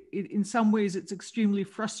not, in some ways it's extremely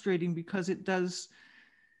frustrating because it does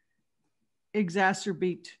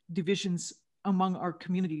exacerbate divisions among our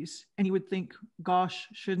communities. And you would think, gosh,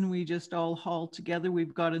 shouldn't we just all haul together?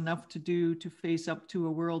 We've got enough to do to face up to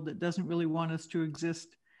a world that doesn't really want us to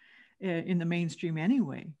exist in the mainstream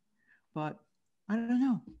anyway. But I don't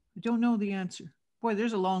know. I don't know the answer. Boy,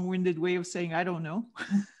 there's a long-winded way of saying I don't know.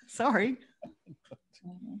 Sorry.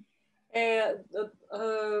 I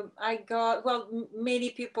got, well,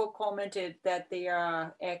 many people commented that they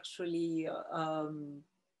are actually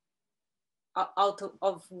out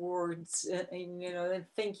of words, and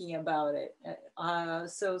thinking about it.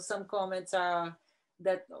 So some comments are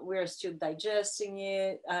that we're still digesting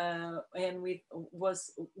it, and we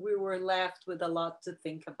were left with a lot to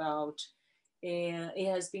think about. And it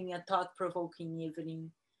has been a thought-provoking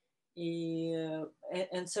evening.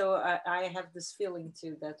 And so I have this feeling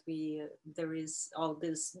too that there is all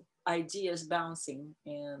these ideas bouncing,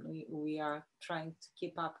 and we are trying to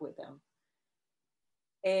keep up with them.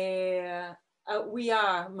 We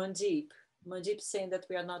are Mandeep saying that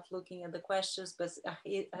we are not looking at the questions, but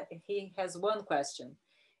he has one question,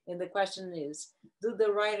 and the question is: do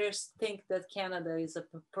the writers think that Canada is a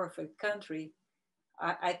perfect country?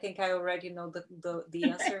 I think I already know the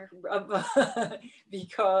answer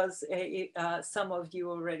because some of you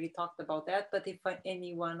already talked about that, but if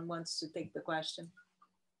anyone wants to take the question.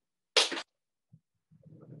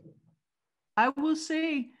 I will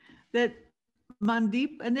say that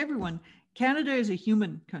Mandeep and everyone, Canada is a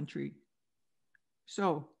human country.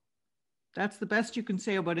 So that's the best you can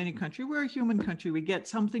say about any country. We're a human country. We get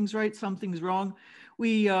some things right, some things wrong.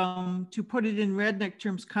 We, to put it in redneck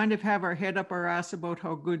terms, kind of have our head up our ass about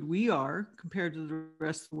how good we are compared to the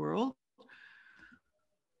rest of the world.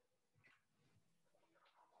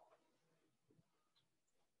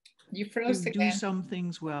 You froze again. Do some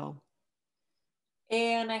things well.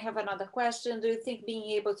 And I have another question. Do you think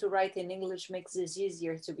being able to write in English makes it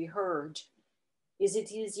easier to be heard? Is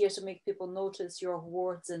it easier to make people notice your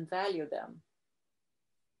words and value them?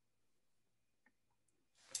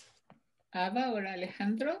 Ava or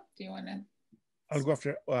Alejandro, do you want to? I'll go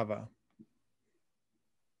after Ava.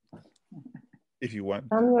 If you want.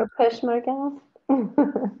 I'm your Peshmerga.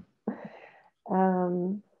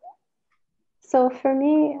 So for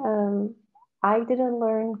me, I didn't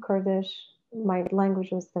learn Kurdish. My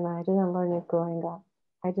language was denied. I didn't learn it growing up.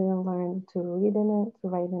 I didn't learn to read in it, to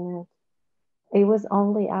write in it. It was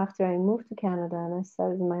only after I moved to Canada and I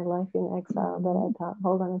started my life in exile that I thought,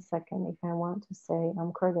 hold on a second, if I want to say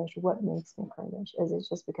I'm Kurdish, what makes me Kurdish? Is it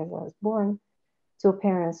just because I was born to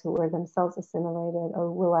parents who were themselves assimilated,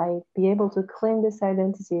 or will I be able to claim this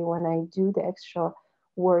identity when I do the extra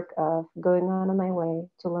work of going out of my way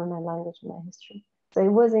to learn my language and my history? So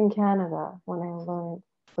it was in Canada when I learned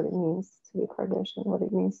what it means to be Kurdish and what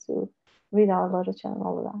it means to read our literature and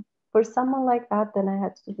all of that. For someone like that, then I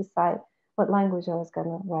had to decide what language I was going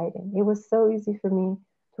to write in. It was so easy for me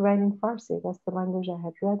to write in Farsi. That's the language I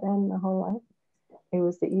had read in my whole life. It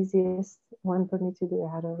was the easiest one for me to do.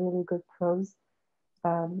 I had a really good prose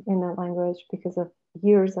in that language because of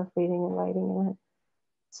years of reading and writing in it.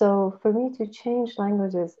 So for me to change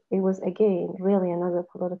languages, it was again really another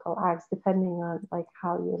political act, depending on like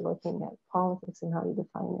how you're looking at politics and how you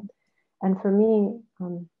define it. And for me,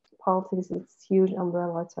 politics is this huge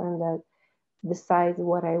umbrella term that decides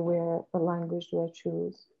what I wear, the language do I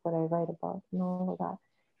choose, what I write about, and all of that.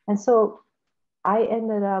 And so I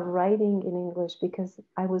ended up writing in English because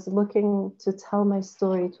I was looking to tell my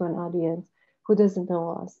story to an audience who doesn't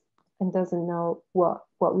know us and doesn't know what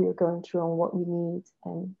we are going through and what we need,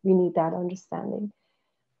 and we need that understanding.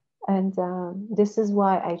 And this is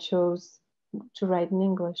why I chose to write in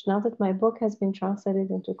English. Now that my book has been translated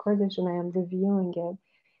into Kurdish and I am reviewing it,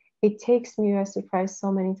 it takes me by surprise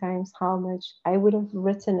so many times how much I would have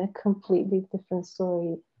written a completely different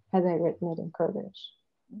story had I written it in Kurdish.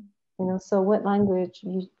 You know, so what language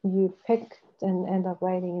you pick and end up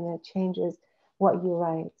writing, and it changes what you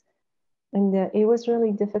write. And it was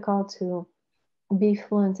really difficult to be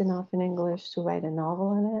fluent enough in English to write a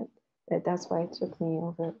novel in it. That's why it took me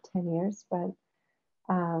over 10 years. But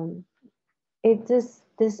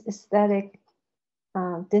this aesthetic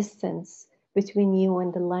distance between you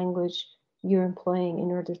and the language you're employing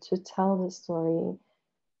in order to tell the story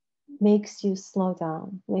makes you slow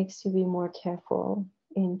down, makes you be more careful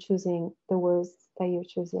in choosing the words that you're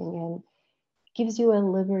choosing, and gives you a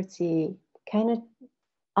liberty, kind of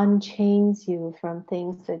unchains you from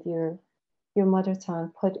things that your mother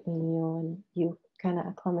tongue put in you and you kind of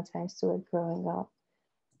acclimatized to it growing up.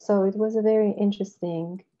 So it was a very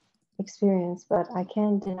interesting experience, but I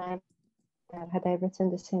can't deny that had I written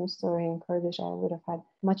the same story in Kurdish, I would have had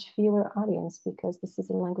much fewer audience because this is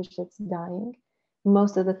a language that's dying.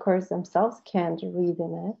 Most of the Kurds themselves can't read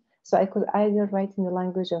in it. So I could either write in the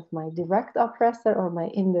language of my direct oppressor or my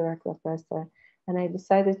indirect oppressor. And I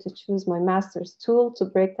decided to choose my master's tool to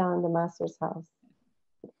break down the master's house.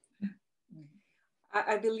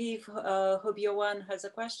 I believe Hobiowan has a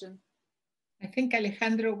question. I think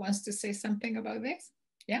Alejandro wants to say something about this.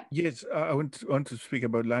 Yeah. Yes, I want to speak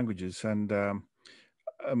about languages, and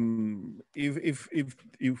if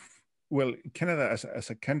well, Canada as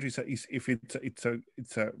a country, if it's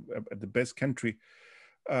the best country,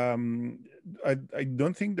 I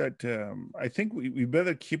don't think that I think we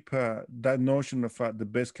better keep that notion of the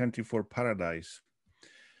best country for paradise.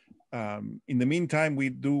 In the meantime, we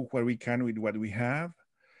do what we can with what we have,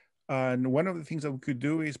 and one of the things that we could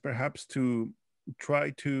do is perhaps to try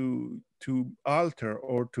to alter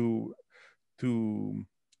or to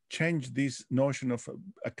change this notion of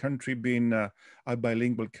a country being a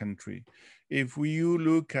bilingual country. If you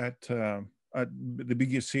look at the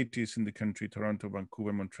biggest cities in the country, Toronto,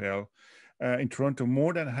 Vancouver, Montreal, in Toronto,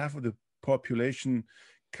 more than half of the population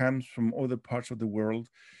comes from other parts of the world.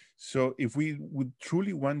 So if we would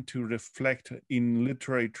truly want to reflect in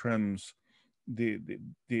literary terms the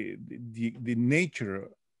nature,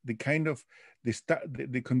 the kind of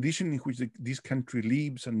the condition in which this country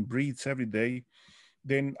lives and breathes every day,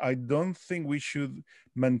 then I don't think we should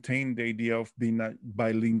maintain the idea of being a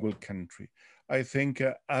bilingual country. I think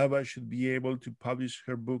Ava should be able to publish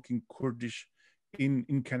her book in Kurdish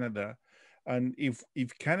in Canada. And if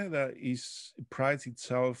Canada prides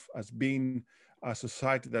itself as being a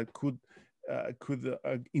society that could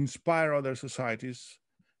inspire other societies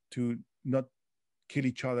to not kill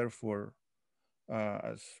each other for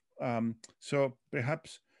us. So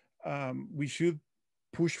perhaps we should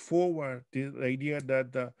push forward the idea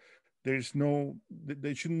that there should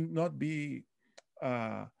not be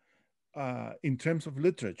in terms of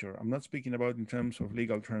literature. I'm not speaking about in terms of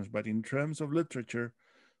legal terms, but in terms of literature,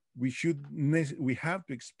 we have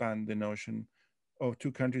to expand the notion of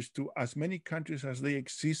two countries to as many countries as they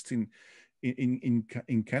exist in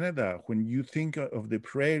Canada. When you think of the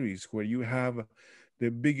prairies, where you have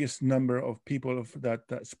the biggest number of people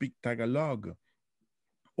that speak Tagalog,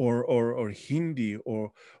 or Hindi,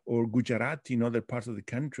 or Gujarati in other parts of the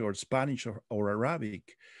country, or Spanish or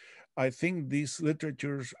Arabic, I think these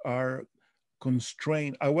literatures are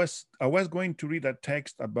constrained. I was going to read a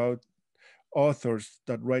text about authors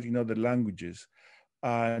that write in other languages,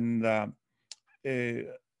 and I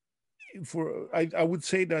would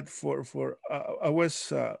say that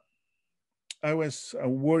I was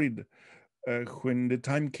worried when the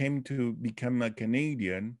time came to become a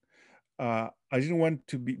Canadian. I didn't want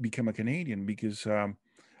to become a Canadian because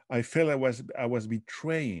I felt I was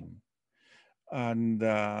betraying. And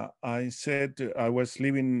I said, I was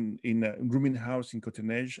living in a rooming house in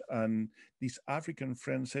Cotonou, and this African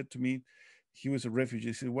friend said to me, he was a refugee.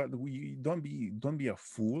 He said, "Well, don't be a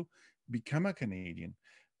fool, become a Canadian."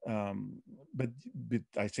 But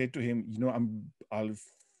I said to him,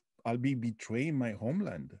 I'll be betraying my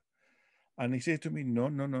homeland. And he said to me,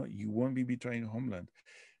 no, you won't be betraying homeland.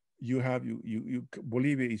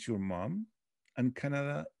 Bolivia is your mom, and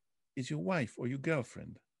Canada is your wife or your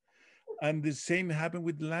girlfriend. And the same happened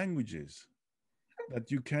with languages,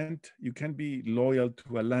 that you can't be loyal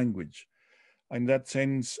to a language. In that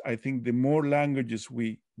sense, I think the more languages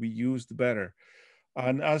we use, the better.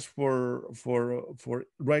 And as for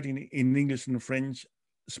writing in English and French,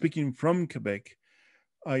 speaking from Quebec,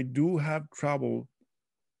 I do have trouble.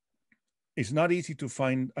 It's not easy to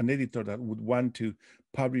find an editor that would want to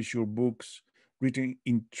publish your books written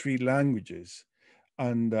in 3 languages.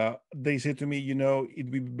 And they said to me, you know, it'd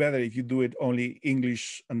be better if you do it only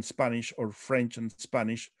English and Spanish, or French and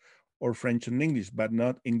Spanish, or French and English, but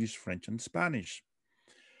not English, French, and Spanish.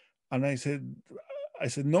 And I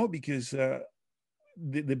said no, because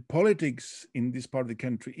the politics in this part of the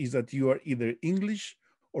country is that you are either English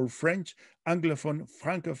or French, Anglophone,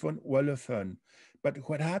 Francophone, Wallophone. But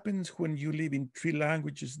what happens when you live in 3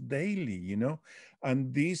 languages daily, you know?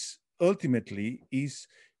 And this ultimately is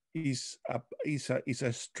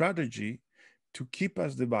a strategy to keep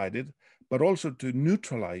us divided, but also to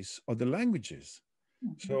neutralize other languages.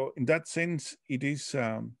 Mm-hmm. So in that sense,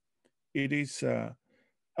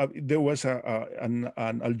 there was an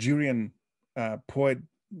Algerian poet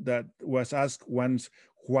that was asked once,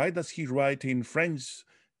 why does he write in French?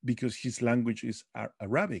 Because his language is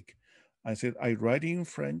Arabic. I said, I write in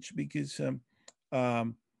French because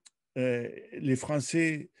les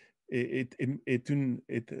Français est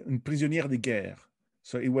un prisonnier de guerre.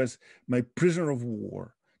 So it was my prisoner of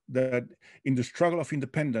war, that in the struggle of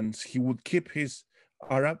independence, he would keep his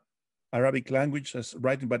Arabic language as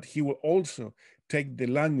writing, but he will also take the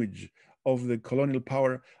language of the colonial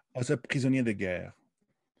power as a prisonnier de guerre.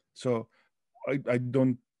 So I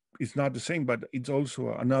don't, it's not the same, but it's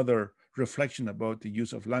also another reflection about the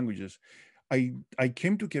use of languages. I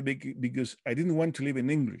came to Quebec because I didn't want to live in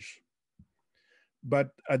English.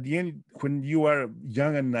 But at the end, when you are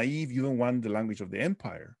young and naive, you don't want the language of the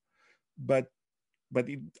empire. But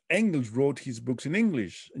Engels wrote his books in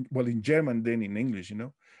English, well, in German, then in English, you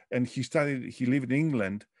know, and he lived in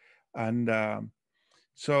England. And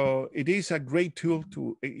so it is a great tool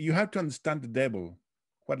you have to understand the devil.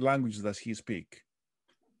 What language does he speak?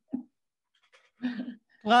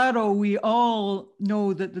 Claro, we all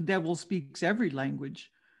know that the devil speaks every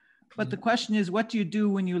language. But the question is, what do you do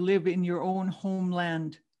when you live in your own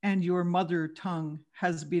homeland and your mother tongue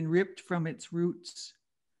has been ripped from its roots?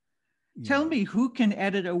 Yeah. Tell me, who can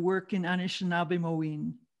edit a work in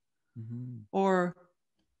Anishinaabe or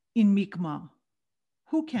in Mi'kmaq?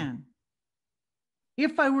 Who can?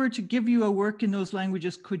 If I were to give you a work in those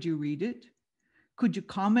languages, could you read it? Could you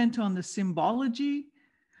comment on the symbology?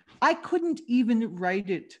 I couldn't even write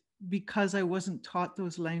it because I wasn't taught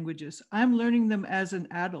those languages. I'm learning them as an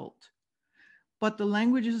adult. But the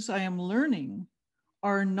languages I am learning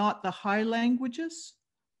are not the high languages,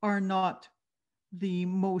 are not the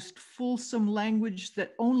most fulsome language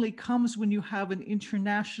that only comes when you have an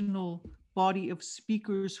international body of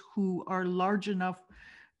speakers who are large enough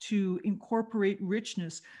to incorporate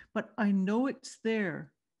richness. But I know it's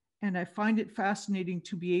there. And I find it fascinating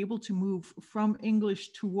to be able to move from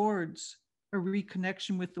English towards a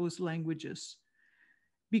reconnection with those languages,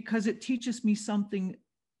 because it teaches me something.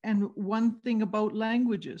 And one thing about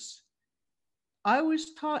languages, I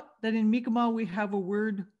was taught that in Mi'kmaq we have a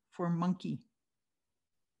word for monkey.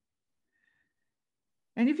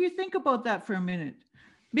 And if you think about that for a minute,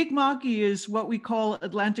 Mi'kmaq is what we call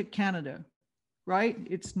Atlantic Canada, right?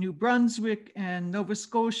 It's New Brunswick and Nova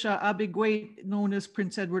Scotia, Abiguate, known as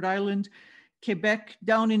Prince Edward Island, Quebec,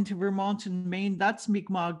 down into Vermont and Maine, that's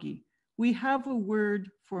Mi'kmaq. We have a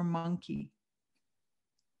word for monkey.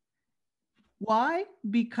 Why?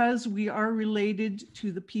 Because we are related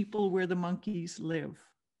to the people where the monkeys live.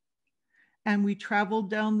 And we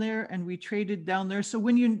traveled down there and we traded down there. So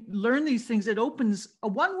when you learn these things, it opens,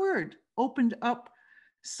 one word opened up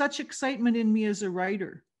such excitement in me as a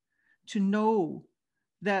writer, to know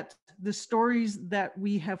that the stories that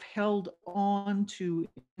we have held on to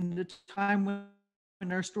in the time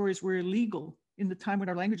when our stories were illegal, in the time when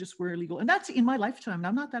our languages were illegal, and that's in my lifetime,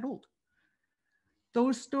 I'm not that old.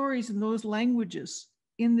 Those stories and those languages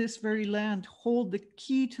in this very land hold the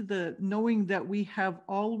key to the knowing that we have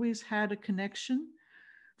always had a connection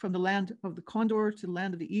from the land of the condor to the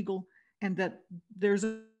land of the eagle, and that there's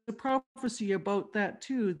a prophecy about that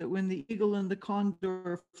too, that when the eagle and the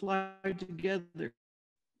condor fly together.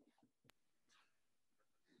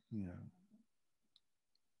 Yeah.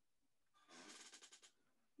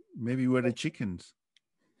 Maybe we're the chickens.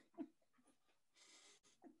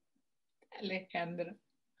 Alejandro.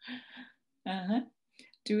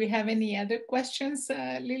 Do we have any other questions,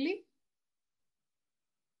 Lily?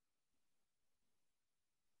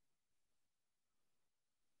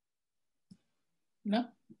 No?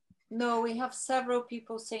 No, we have several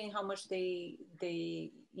people saying how much they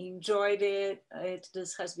enjoyed it.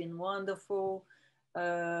 This has been wonderful.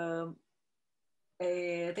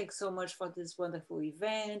 Thanks so much for this wonderful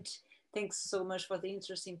event. Thanks so much for the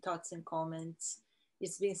interesting thoughts and comments.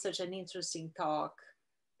 It's been such an interesting talk.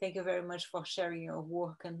 Thank you very much for sharing your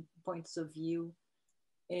work and points of view.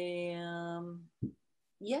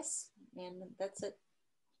 Yes, and that's it.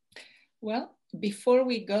 Well, before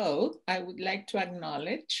we go, I would like to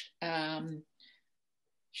acknowledge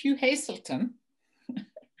Hugh Hazelton,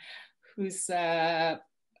 who's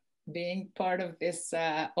being part of this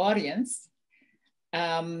audience.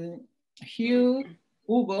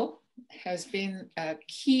 Hugo has been a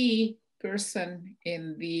key person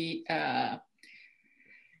in the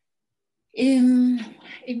in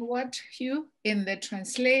what, Hugh? In the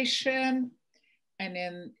translation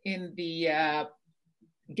and in the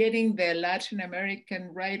getting the Latin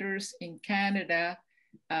American writers in Canada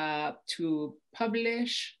to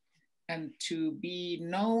publish and to be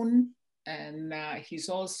known. And he's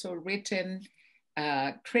also written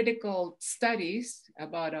critical studies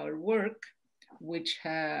about our work, which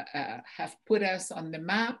have put us on the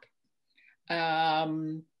map.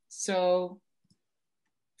 So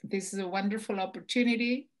this is a wonderful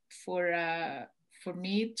opportunity for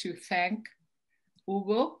me to thank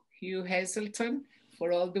Hugh Hazelton,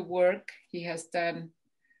 for all the work he has done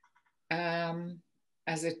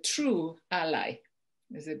as a true ally,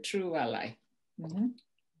 Mm-hmm.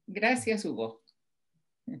 Gracias, Hugo.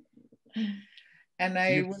 And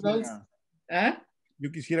I would also... Yo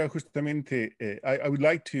quisiera justamente, I would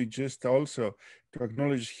like to just also to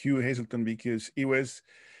acknowledge Hugh Hazelton, because it was,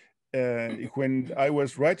 when I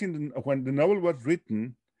was writing, when the novel was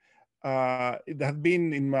written, it had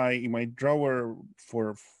been in my drawer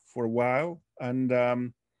for a while. And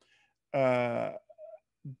the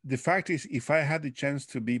fact is, if I had the chance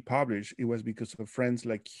to be published, it was because of friends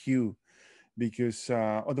like Hugh, because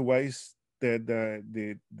otherwise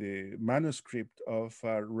the manuscript of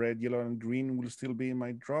Red, Yellow, and Green will still be in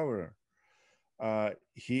my drawer.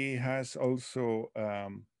 He has also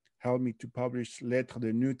helped me to publish Lettres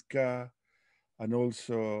de Nootka, and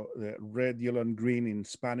also the Red, Yellow, and Green in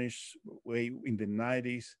Spanish way in the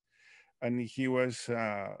 90s. And he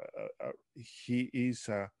is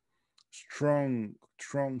a strong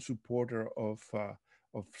supporter of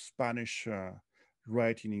Spanish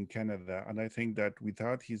writing in Canada. And I think that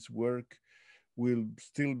without his work, we'll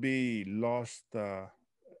still be lost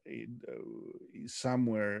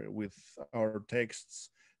somewhere with our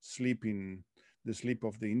texts sleeping the sleep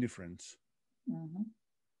of the indifference. Mm-hmm.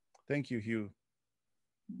 Thank you, Hugh.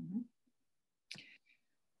 Mm-hmm.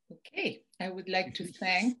 Okay, I would like to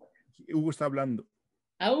thank... Hugo está hablando.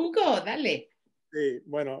 Hugo, dale. Hey,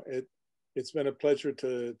 bueno, it's been a pleasure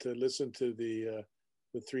to listen to the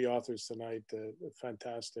three authors tonight.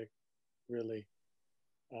 Fantastic, really.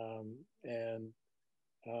 When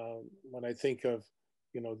I think of,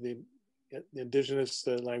 the indigenous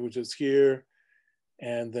languages here,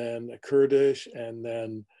 and then Kurdish, and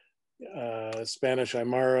then Spanish,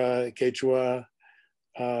 Aymara, Quechua,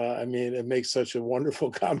 I mean, it makes such a wonderful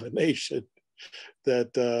combination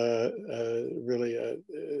that really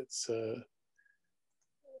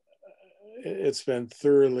it's been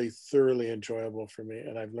thoroughly enjoyable for me,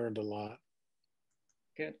 and I've learned a lot.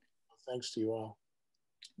 Good. Thanks to you all.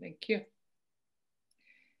 Thank you.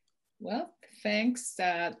 Well, thanks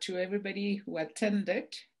to everybody who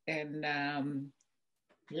attended and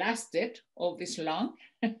lasted all this long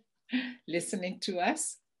listening to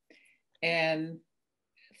us. And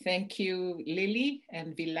thank you, Lily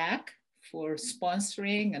and Vilak, for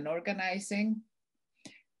sponsoring and organizing.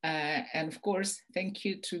 And of course, thank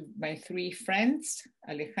you to my three friends,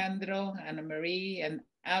 Alejandro, Anna Marie, and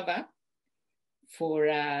Ava, for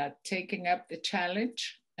taking up the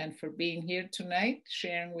challenge and for being here tonight,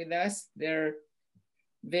 sharing with us their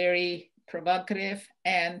very provocative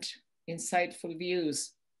and insightful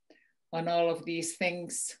views on all of these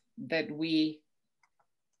things that we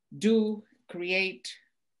do, create,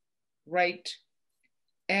 write,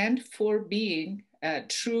 and for being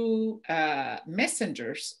true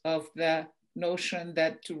messengers of the notion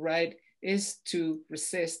that to write is to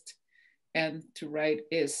resist and to write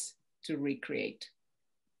is to recreate.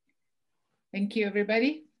 Thank you,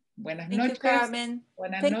 everybody. Buenas noches. Thank you, Carmen.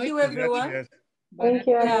 Buenas Thank noches. you, everyone. Gracias. Thank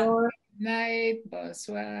you, everyone. Good night.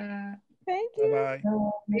 Bonsoir. Thank you. Bye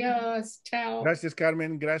bye. Adiós. Chao. Gracias,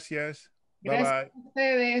 Carmen. Gracias. Bye Gracias bye. a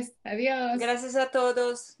ustedes. Adiós. Gracias a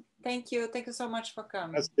todos. Thank you. Thank you so much for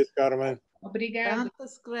coming. Gracias, Carmen. Obrigado.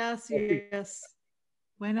 Tantas gracias.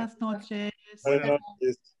 Buenas noches. Buenas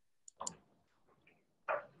noches.